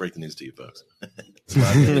 Definitely. Let's break the news to you folks. It's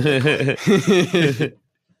not going to be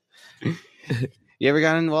Bitcoin. You ever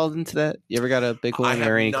got involved into that? You ever got a Bitcoin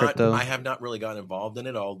or any crypto? I have not really gotten involved in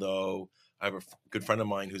it, although I have a good friend of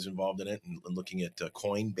mine who's involved in it and looking at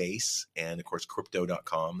Coinbase and, of course,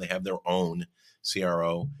 Crypto.com. They have their own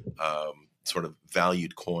CRO sort of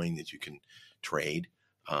valued coin that you can trade.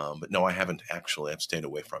 But no, I haven't actually. I've stayed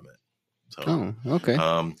away from it. So, okay.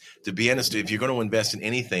 To be honest, if you're going to invest in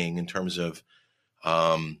anything in terms of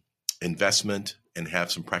investment and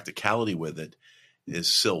have some practicality with it,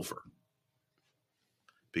 is silver.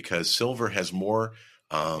 Because silver has more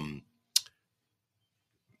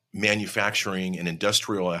manufacturing and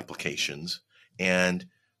industrial applications. And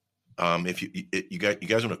if you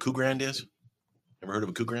guys know what a coup grand is? Ever heard of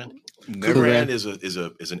a coup grand? Coup grand is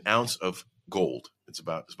an ounce of gold. It's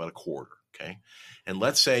about a quarter. Okay. And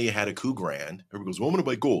let's say you had a coup grand. Everybody goes, well, I'm going to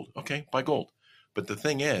buy gold. Okay, buy gold. But the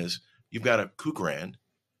thing is, you've got a coup grand,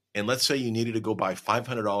 and let's say you needed to go buy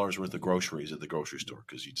 $500 worth of groceries at the grocery store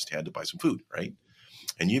because you just had to buy some food, right?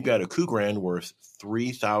 And you've got a coup grand worth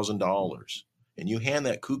 $3,000, and you hand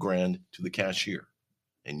that coup grand to the cashier,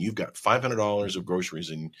 and you've got $500 of groceries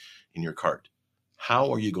in your cart.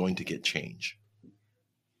 How are you going to get change?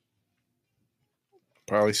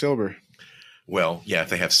 Probably silver. Well, yeah, if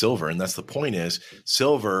they have silver, and that's the point is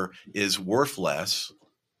silver is worth less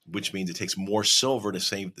which means it takes more silver to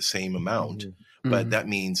save the same amount. But that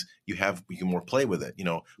means you can more play with it.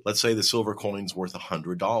 Let's say the silver coin's worth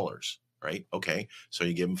 $100, right? Okay, so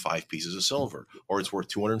you give them 5 pieces of silver, or it's worth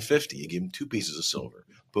 $250. You give them 2 pieces of silver.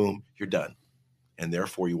 Boom, you're done. And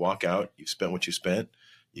therefore, you walk out. You've spent what you spent.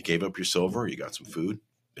 You gave up your silver. You got some food.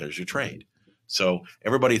 There's your trade. So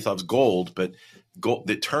everybody loves gold, but gold.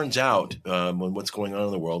 It turns out when what's going on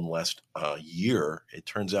in the world in the last year, it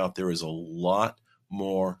turns out there is a lot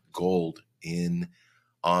more gold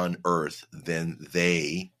on Earth than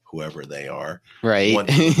whoever they are, want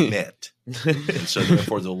to admit. And so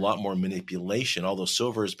therefore there's a lot more manipulation. Although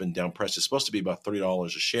silver has been down pressed, it's supposed to be about $30 a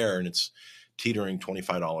share, and it's teetering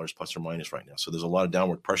 $25 plus or minus right now. So there's a lot of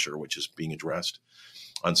downward pressure, which is being addressed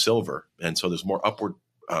on silver. And so there's more upward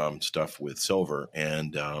stuff with silver,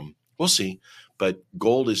 and we'll see. But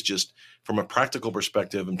gold is just, from a practical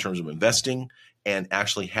perspective in terms of investing and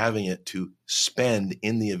actually having it to spend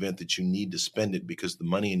in the event that you need to spend it because the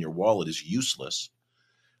money in your wallet is useless,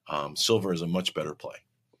 silver is a much better play.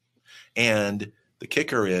 And the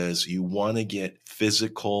kicker is you want to get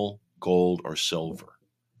physical gold or silver.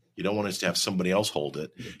 You don't want to have somebody else hold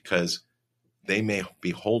it, because they may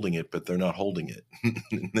be holding it, but they're not holding it.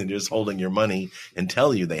 They're just holding your money and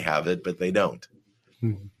tell you they have it, but they don't.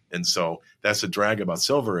 And so that's the drag about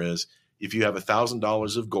silver is, if you have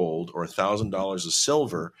 $1,000 of gold or $1,000 of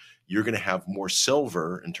silver, you're going to have more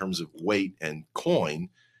silver in terms of weight and coin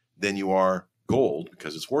than you are gold,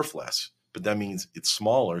 because it's worth less. But that means it's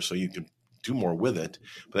smaller, so you can do more with it.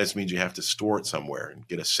 But that means you have to store it somewhere and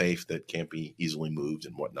get a safe that can't be easily moved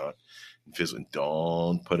and whatnot. And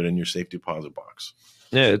don't put it in your safe deposit box.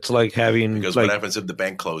 Yeah, it's like having, because what happens if the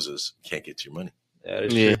bank closes? You can't get your money. That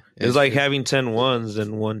is true. It's like having 10 ones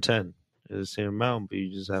and 110. It's the same amount, but you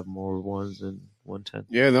just have more ones than 110.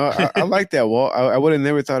 Yeah, no, I like that, Walt. I would have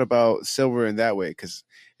never thought about silver in that way, because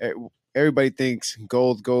everybody thinks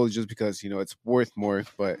gold just because it's worth more.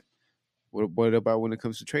 But what about when it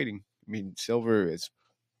comes to trading? I mean, silver it's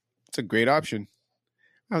a great option.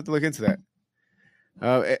 I have to look into that.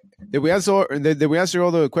 Did we answer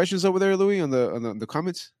all the questions over there, Louis, on the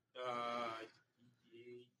comments?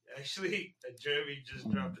 Actually, Jeremy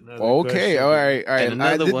just dropped another question. All right.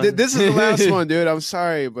 Another one. This is the last one, dude. I'm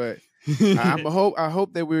sorry, but I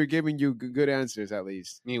hope that we were giving you good answers at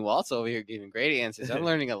least. I mean, Walt's over here giving great answers. I'm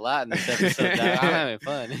learning a lot in this episode. I'm having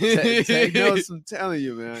fun. Take notes, I'm telling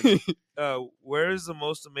you, man. Where is the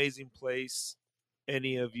most amazing place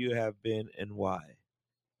any of you have been, and why?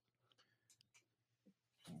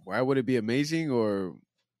 Why would it be amazing, or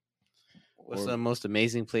what's the most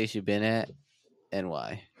amazing place you've been at, and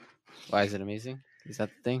why? Why is it amazing? Is that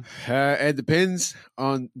the thing? It depends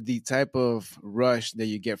on the type of rush that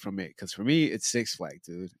you get from it. Because for me, it's Six Flags,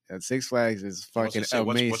 dude. And Six Flags is fucking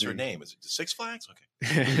amazing. What's your name? Is it Six Flags?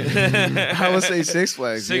 Okay. I would say Six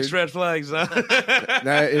Flags. Six dude. red flags, huh?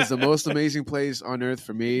 That is the most amazing place on earth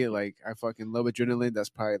for me. Like, I fucking love adrenaline. That's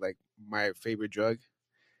probably like my favorite drug.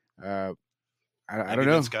 I don't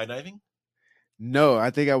know. Skydiving? No, I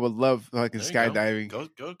think I would love fucking skydiving. Go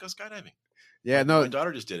skydiving. Yeah, no. My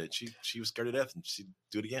daughter just did it. She was scared to death, and she'd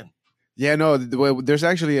do it again. Yeah, no. There's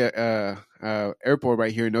actually a airport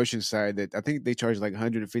right here in Oceanside that I think they charge like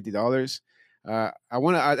 $150.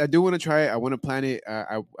 I do want to try it. I want to plan it.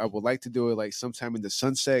 I would like to do it like sometime in the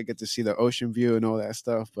sunset, get to see the ocean view and all that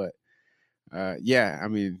stuff. But yeah, I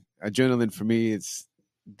mean, adrenaline for me, it's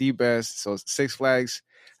the best. So Six Flags.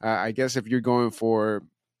 I guess if you're going for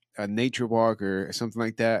a nature walk or something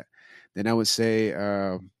like that, then I would say.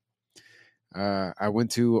 I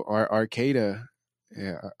went to our Arcata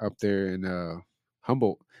up there in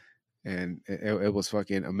Humboldt, and it was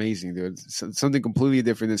fucking amazing, dude. Something completely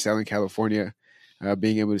different than Southern California.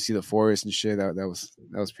 Being able to see the forest and shit, that was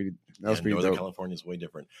pretty. That was pretty Northern dope. California is way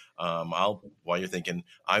different. While you're thinking,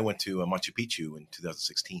 I went to Machu Picchu in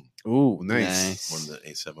 2016. Ooh, nice. One of the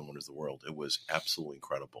A7 Wonders of the World. It was absolutely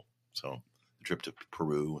incredible. So the trip to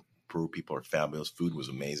Peru people are fabulous. Food was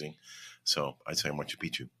amazing. So I'd say Machu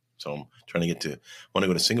Picchu. So I'm trying to want to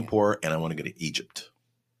go to Singapore, and I want to go to Egypt,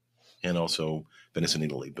 and also Venice and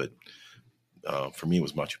Italy. But for me, it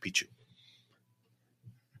was Machu Picchu.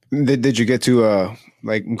 Did you get to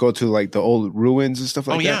go to like the old ruins and stuff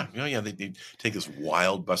like that? Oh yeah. They take this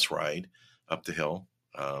wild bus ride up the hill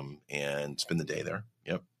and spend the day there.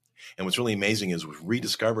 Yep. And what's really amazing is it was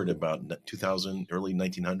rediscovered about 2000, early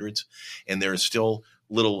 1900s, and there's still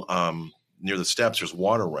little near the steps. There's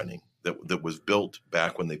water running. That was built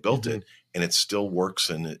back when they built it, and it still works,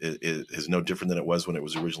 and it is no different than it was when it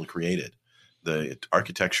was originally created. The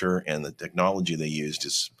architecture and the technology they used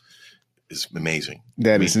is is amazing.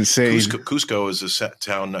 That is insane. Cusco is a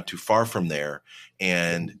town not too far from there,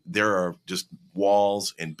 and there are just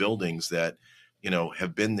walls and buildings that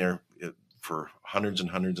have been there for hundreds and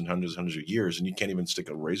hundreds and hundreds and hundreds of years, and you can't even stick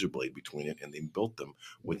a razor blade between it. And they built them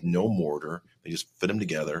with no mortar; they just fit them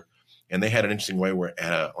together. And they had an interesting way where it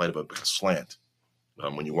had a slant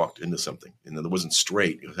when you walked into something, and it wasn't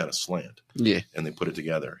straight; it had a slant. Yeah, and they put it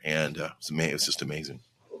together, and it's just amazing.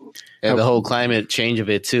 And the whole climate change of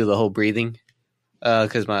it too, the whole breathing.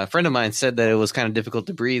 Because my friend of mine said that it was kind of difficult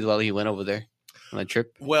to breathe while he went over there on a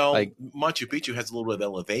trip. Well, Machu Picchu has a little bit of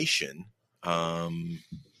elevation,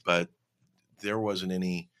 but there wasn't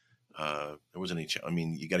any. I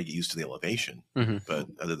mean, you got to get used to the elevation, but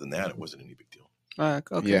other than that, it wasn't any big deal.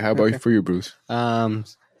 Okay. Yeah. How about for you, Bruce?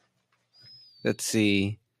 Let's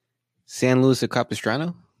see, San Luis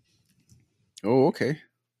Capistrano. Oh, okay.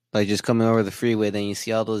 Like just coming over the freeway, then you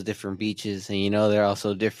see all those different beaches, and they're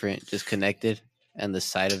also different, just connected, and the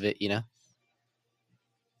side of it,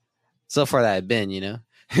 So far that I've been,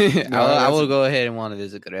 I will go ahead and want to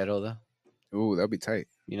visit Guerrero though. Oh, that'd be tight.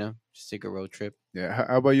 Just take a road trip. Yeah.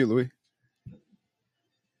 How about you, Louis?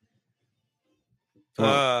 We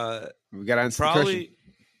got to answer the question.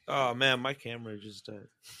 Oh man, my camera just died.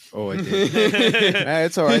 Oh, it did.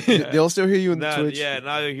 It's all right. They'll still hear you in the Twitch. Yeah,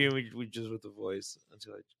 now they'll hear me just with the voice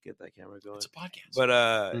until I get that camera going. It's a podcast. But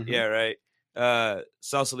yeah, right.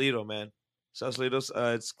 Sausalito, man. Sausalito's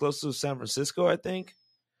it's close to San Francisco, I think.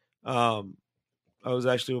 I was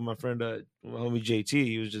actually with my friend, my homie JT.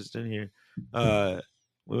 He was just in here.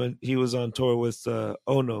 He was on tour with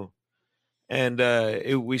Ono, and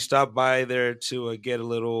we stopped by there to get a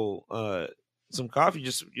little some coffee.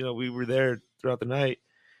 Just we were there throughout the night,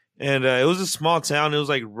 and it was a small town. It was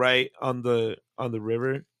like right on the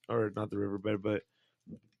river, or not the riverbed, but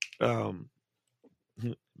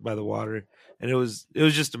by the water, and it was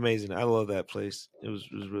just amazing. I love that place. It was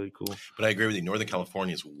really cool. But I agree with you. Northern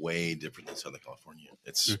California is way different than Southern California.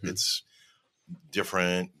 It's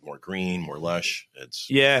different, more green, more lush. It's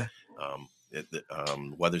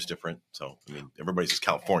weather's different. So I mean, everybody says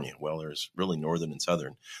California. Well, there's really northern and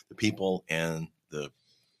southern. The people and the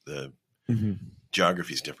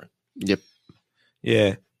geography is different. Yep.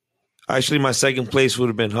 Yeah. Actually, my second place would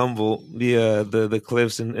have been Humboldt, the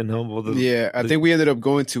cliffs in Humboldt. I think we ended up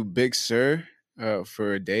going to Big Sur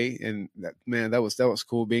for a day, and that was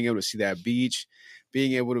cool. Being able to see that beach,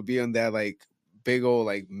 being able to be on that like big old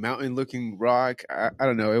like mountain looking rock. I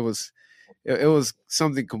don't know. It was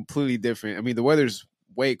something completely different. I mean, the weather's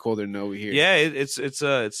way colder than over here. Yeah,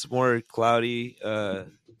 it's more cloudy.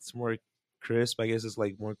 It's more crisp. I guess it's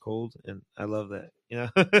like more cold, and I love that.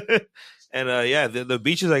 And the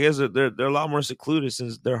beaches, I guess they're a lot more secluded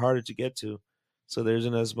since they're harder to get to. So there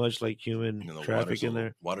isn't as much like human traffic in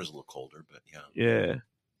there. Water's a little colder, but yeah.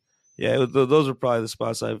 Those are probably the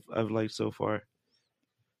spots I've liked so far.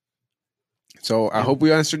 So I hope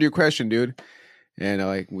we answered your question, dude. And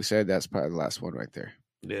like we said, that's probably the last one right there.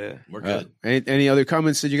 Yeah, we're good. Any other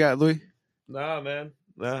comments that you got, Louis? Nah, man.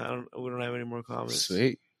 Nah, we don't have any more comments.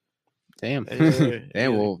 Sweet. Damn.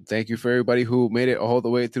 Damn. Well, thank you for everybody who made it all the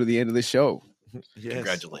way through the end of the show. Yes.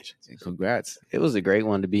 Congratulations. And congrats. It was a great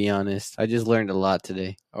one, to be honest. I just learned a lot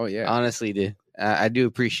today. Oh, yeah. Honestly, did. I do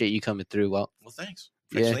appreciate you coming through, Walt. Well, thanks.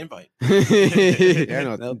 Thanks for the invite.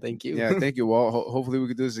 No, thank you. Yeah, thank you, Walt. Hopefully we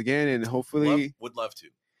could do this again, and hopefully... Would love to.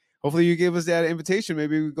 Hopefully you give us that invitation.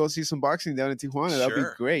 Maybe we go see some boxing down in Tijuana. Sure. That'd be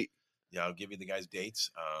great. Yeah, I'll give you the guys'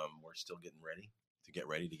 dates. We're still getting ready.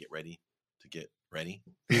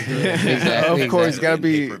 Of course, got to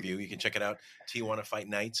be. Pay-per-view. You can check it out. Tijuana Fight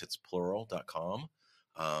Nights. It's plural.com.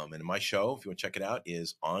 And my show, if you want to check it out,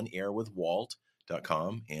 is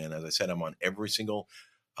onairwithwalt.com. And as I said, I'm on every single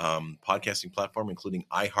podcasting platform, including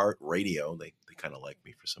iHeartRadio. They kind of like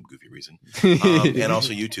me for some goofy reason. And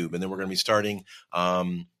also YouTube. And then we're going to be starting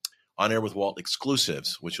On Air with Walt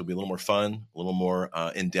exclusives, which will be a little more fun, a little more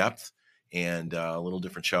in-depth, and a little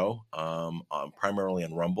different show, primarily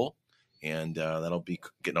on Rumble. And that'll be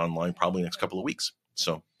getting online probably next couple of weeks.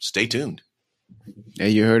 So stay tuned.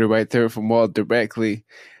 And you heard it right there from Walt directly.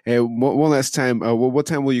 And one last time, what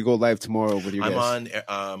time will you go live tomorrow with your guests?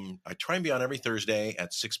 I try and be on every Thursday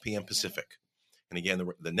at 6 p.m. Pacific. And again,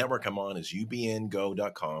 the network I'm on is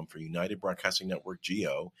ubngo.com for United Broadcasting Network,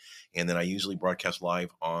 GO. And then I usually broadcast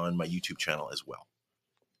live on my YouTube channel as well.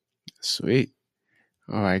 Sweet.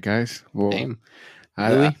 All right, guys. Well,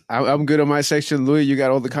 Louis? I'm good on my section. Louis, you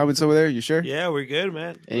got all the comments over there? You sure? Yeah, we're good,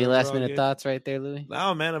 man. Any last minute thoughts right there, Louis?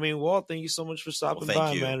 No, man. I mean, Walt, thank you so much for stopping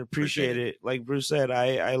by, man. Appreciate it. Like Bruce said,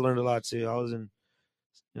 I learned a lot too. I was in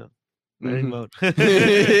learning mode.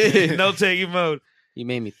 No taking mode. You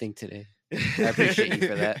made me think today. I appreciate you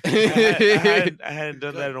for that. I hadn't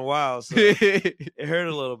done that in a while, so it hurt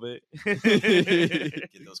a little bit.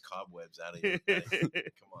 Get those cobwebs out of here. Come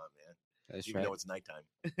on, man. That's Even right. though it's nighttime.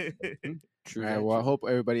 True. All right. Well, I hope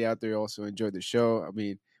everybody out there also enjoyed the show. I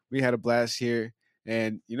mean, we had a blast here,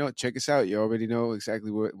 and check us out. You already know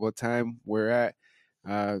exactly what time we're at.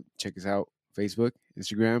 Check us out: Facebook,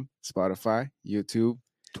 Instagram, Spotify, YouTube,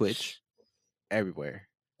 Twitch, everywhere.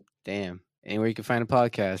 Damn. Anywhere you can find a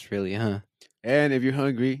podcast, really, huh? And if you're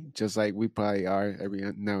hungry, just like we probably are every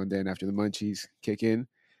now and then after the munchies kick in,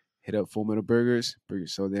 hit up Full Metal Burgers.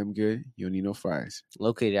 Burgers so damn good, you don't need no fries.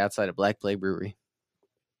 Located outside of Black Play Brewery.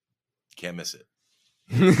 Can't miss it.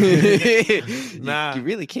 Nah. You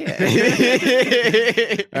really can't.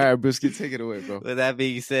 All right, Brisket, take it away, bro. With that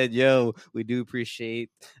being said, we do appreciate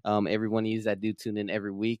every one of you that do tune in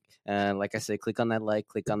every week. Like I said, click on that like,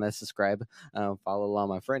 click on that subscribe, follow along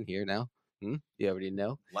my friend here now. You already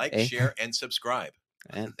know. Like, share, and subscribe.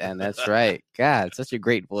 And that's right. God, such a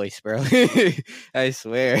great voice, bro. I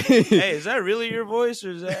swear. Hey, is that really your voice,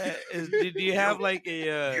 or do you have like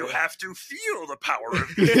a? You have to feel the power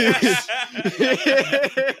of this.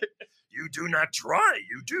 You do not try.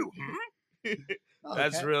 You do. Oh,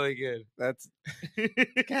 That's God. really good. That's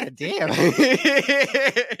God damn.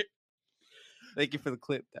 Thank you for the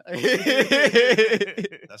clip.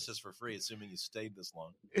 That's just for free, assuming you stayed this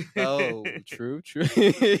long. Oh, true.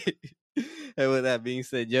 And with that being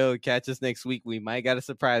said, catch us next week. We might got a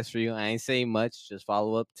surprise for you. I ain't saying much. Just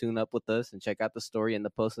follow up, tune up with us, and check out the story and the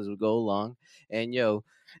post as we go along.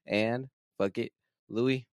 And fuck it,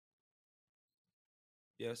 Louis.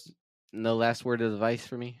 Yes, No last word of advice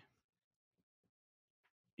for me.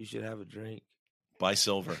 you should have a drink. Buy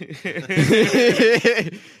silver.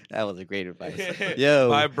 That was a great advice.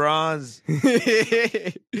 Buy bronze. That's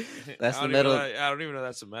the metal. I don't even know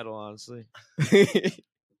that's a metal, honestly. It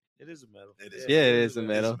is a metal. It is. Yeah, it is a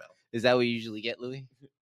metal. Is that what you usually get, Louis?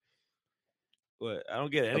 What? I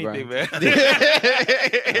don't get anything, man.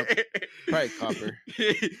 Probably copper.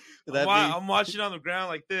 I'm watching on the ground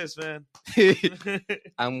like this, man.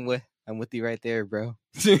 I'm with you right there, bro.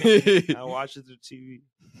 I watch it through TV.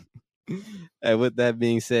 And with that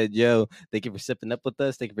being said, thank you for sipping up with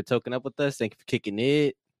us. Thank you for toking up with us. Thank you for kicking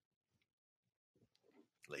it.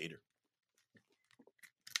 Later.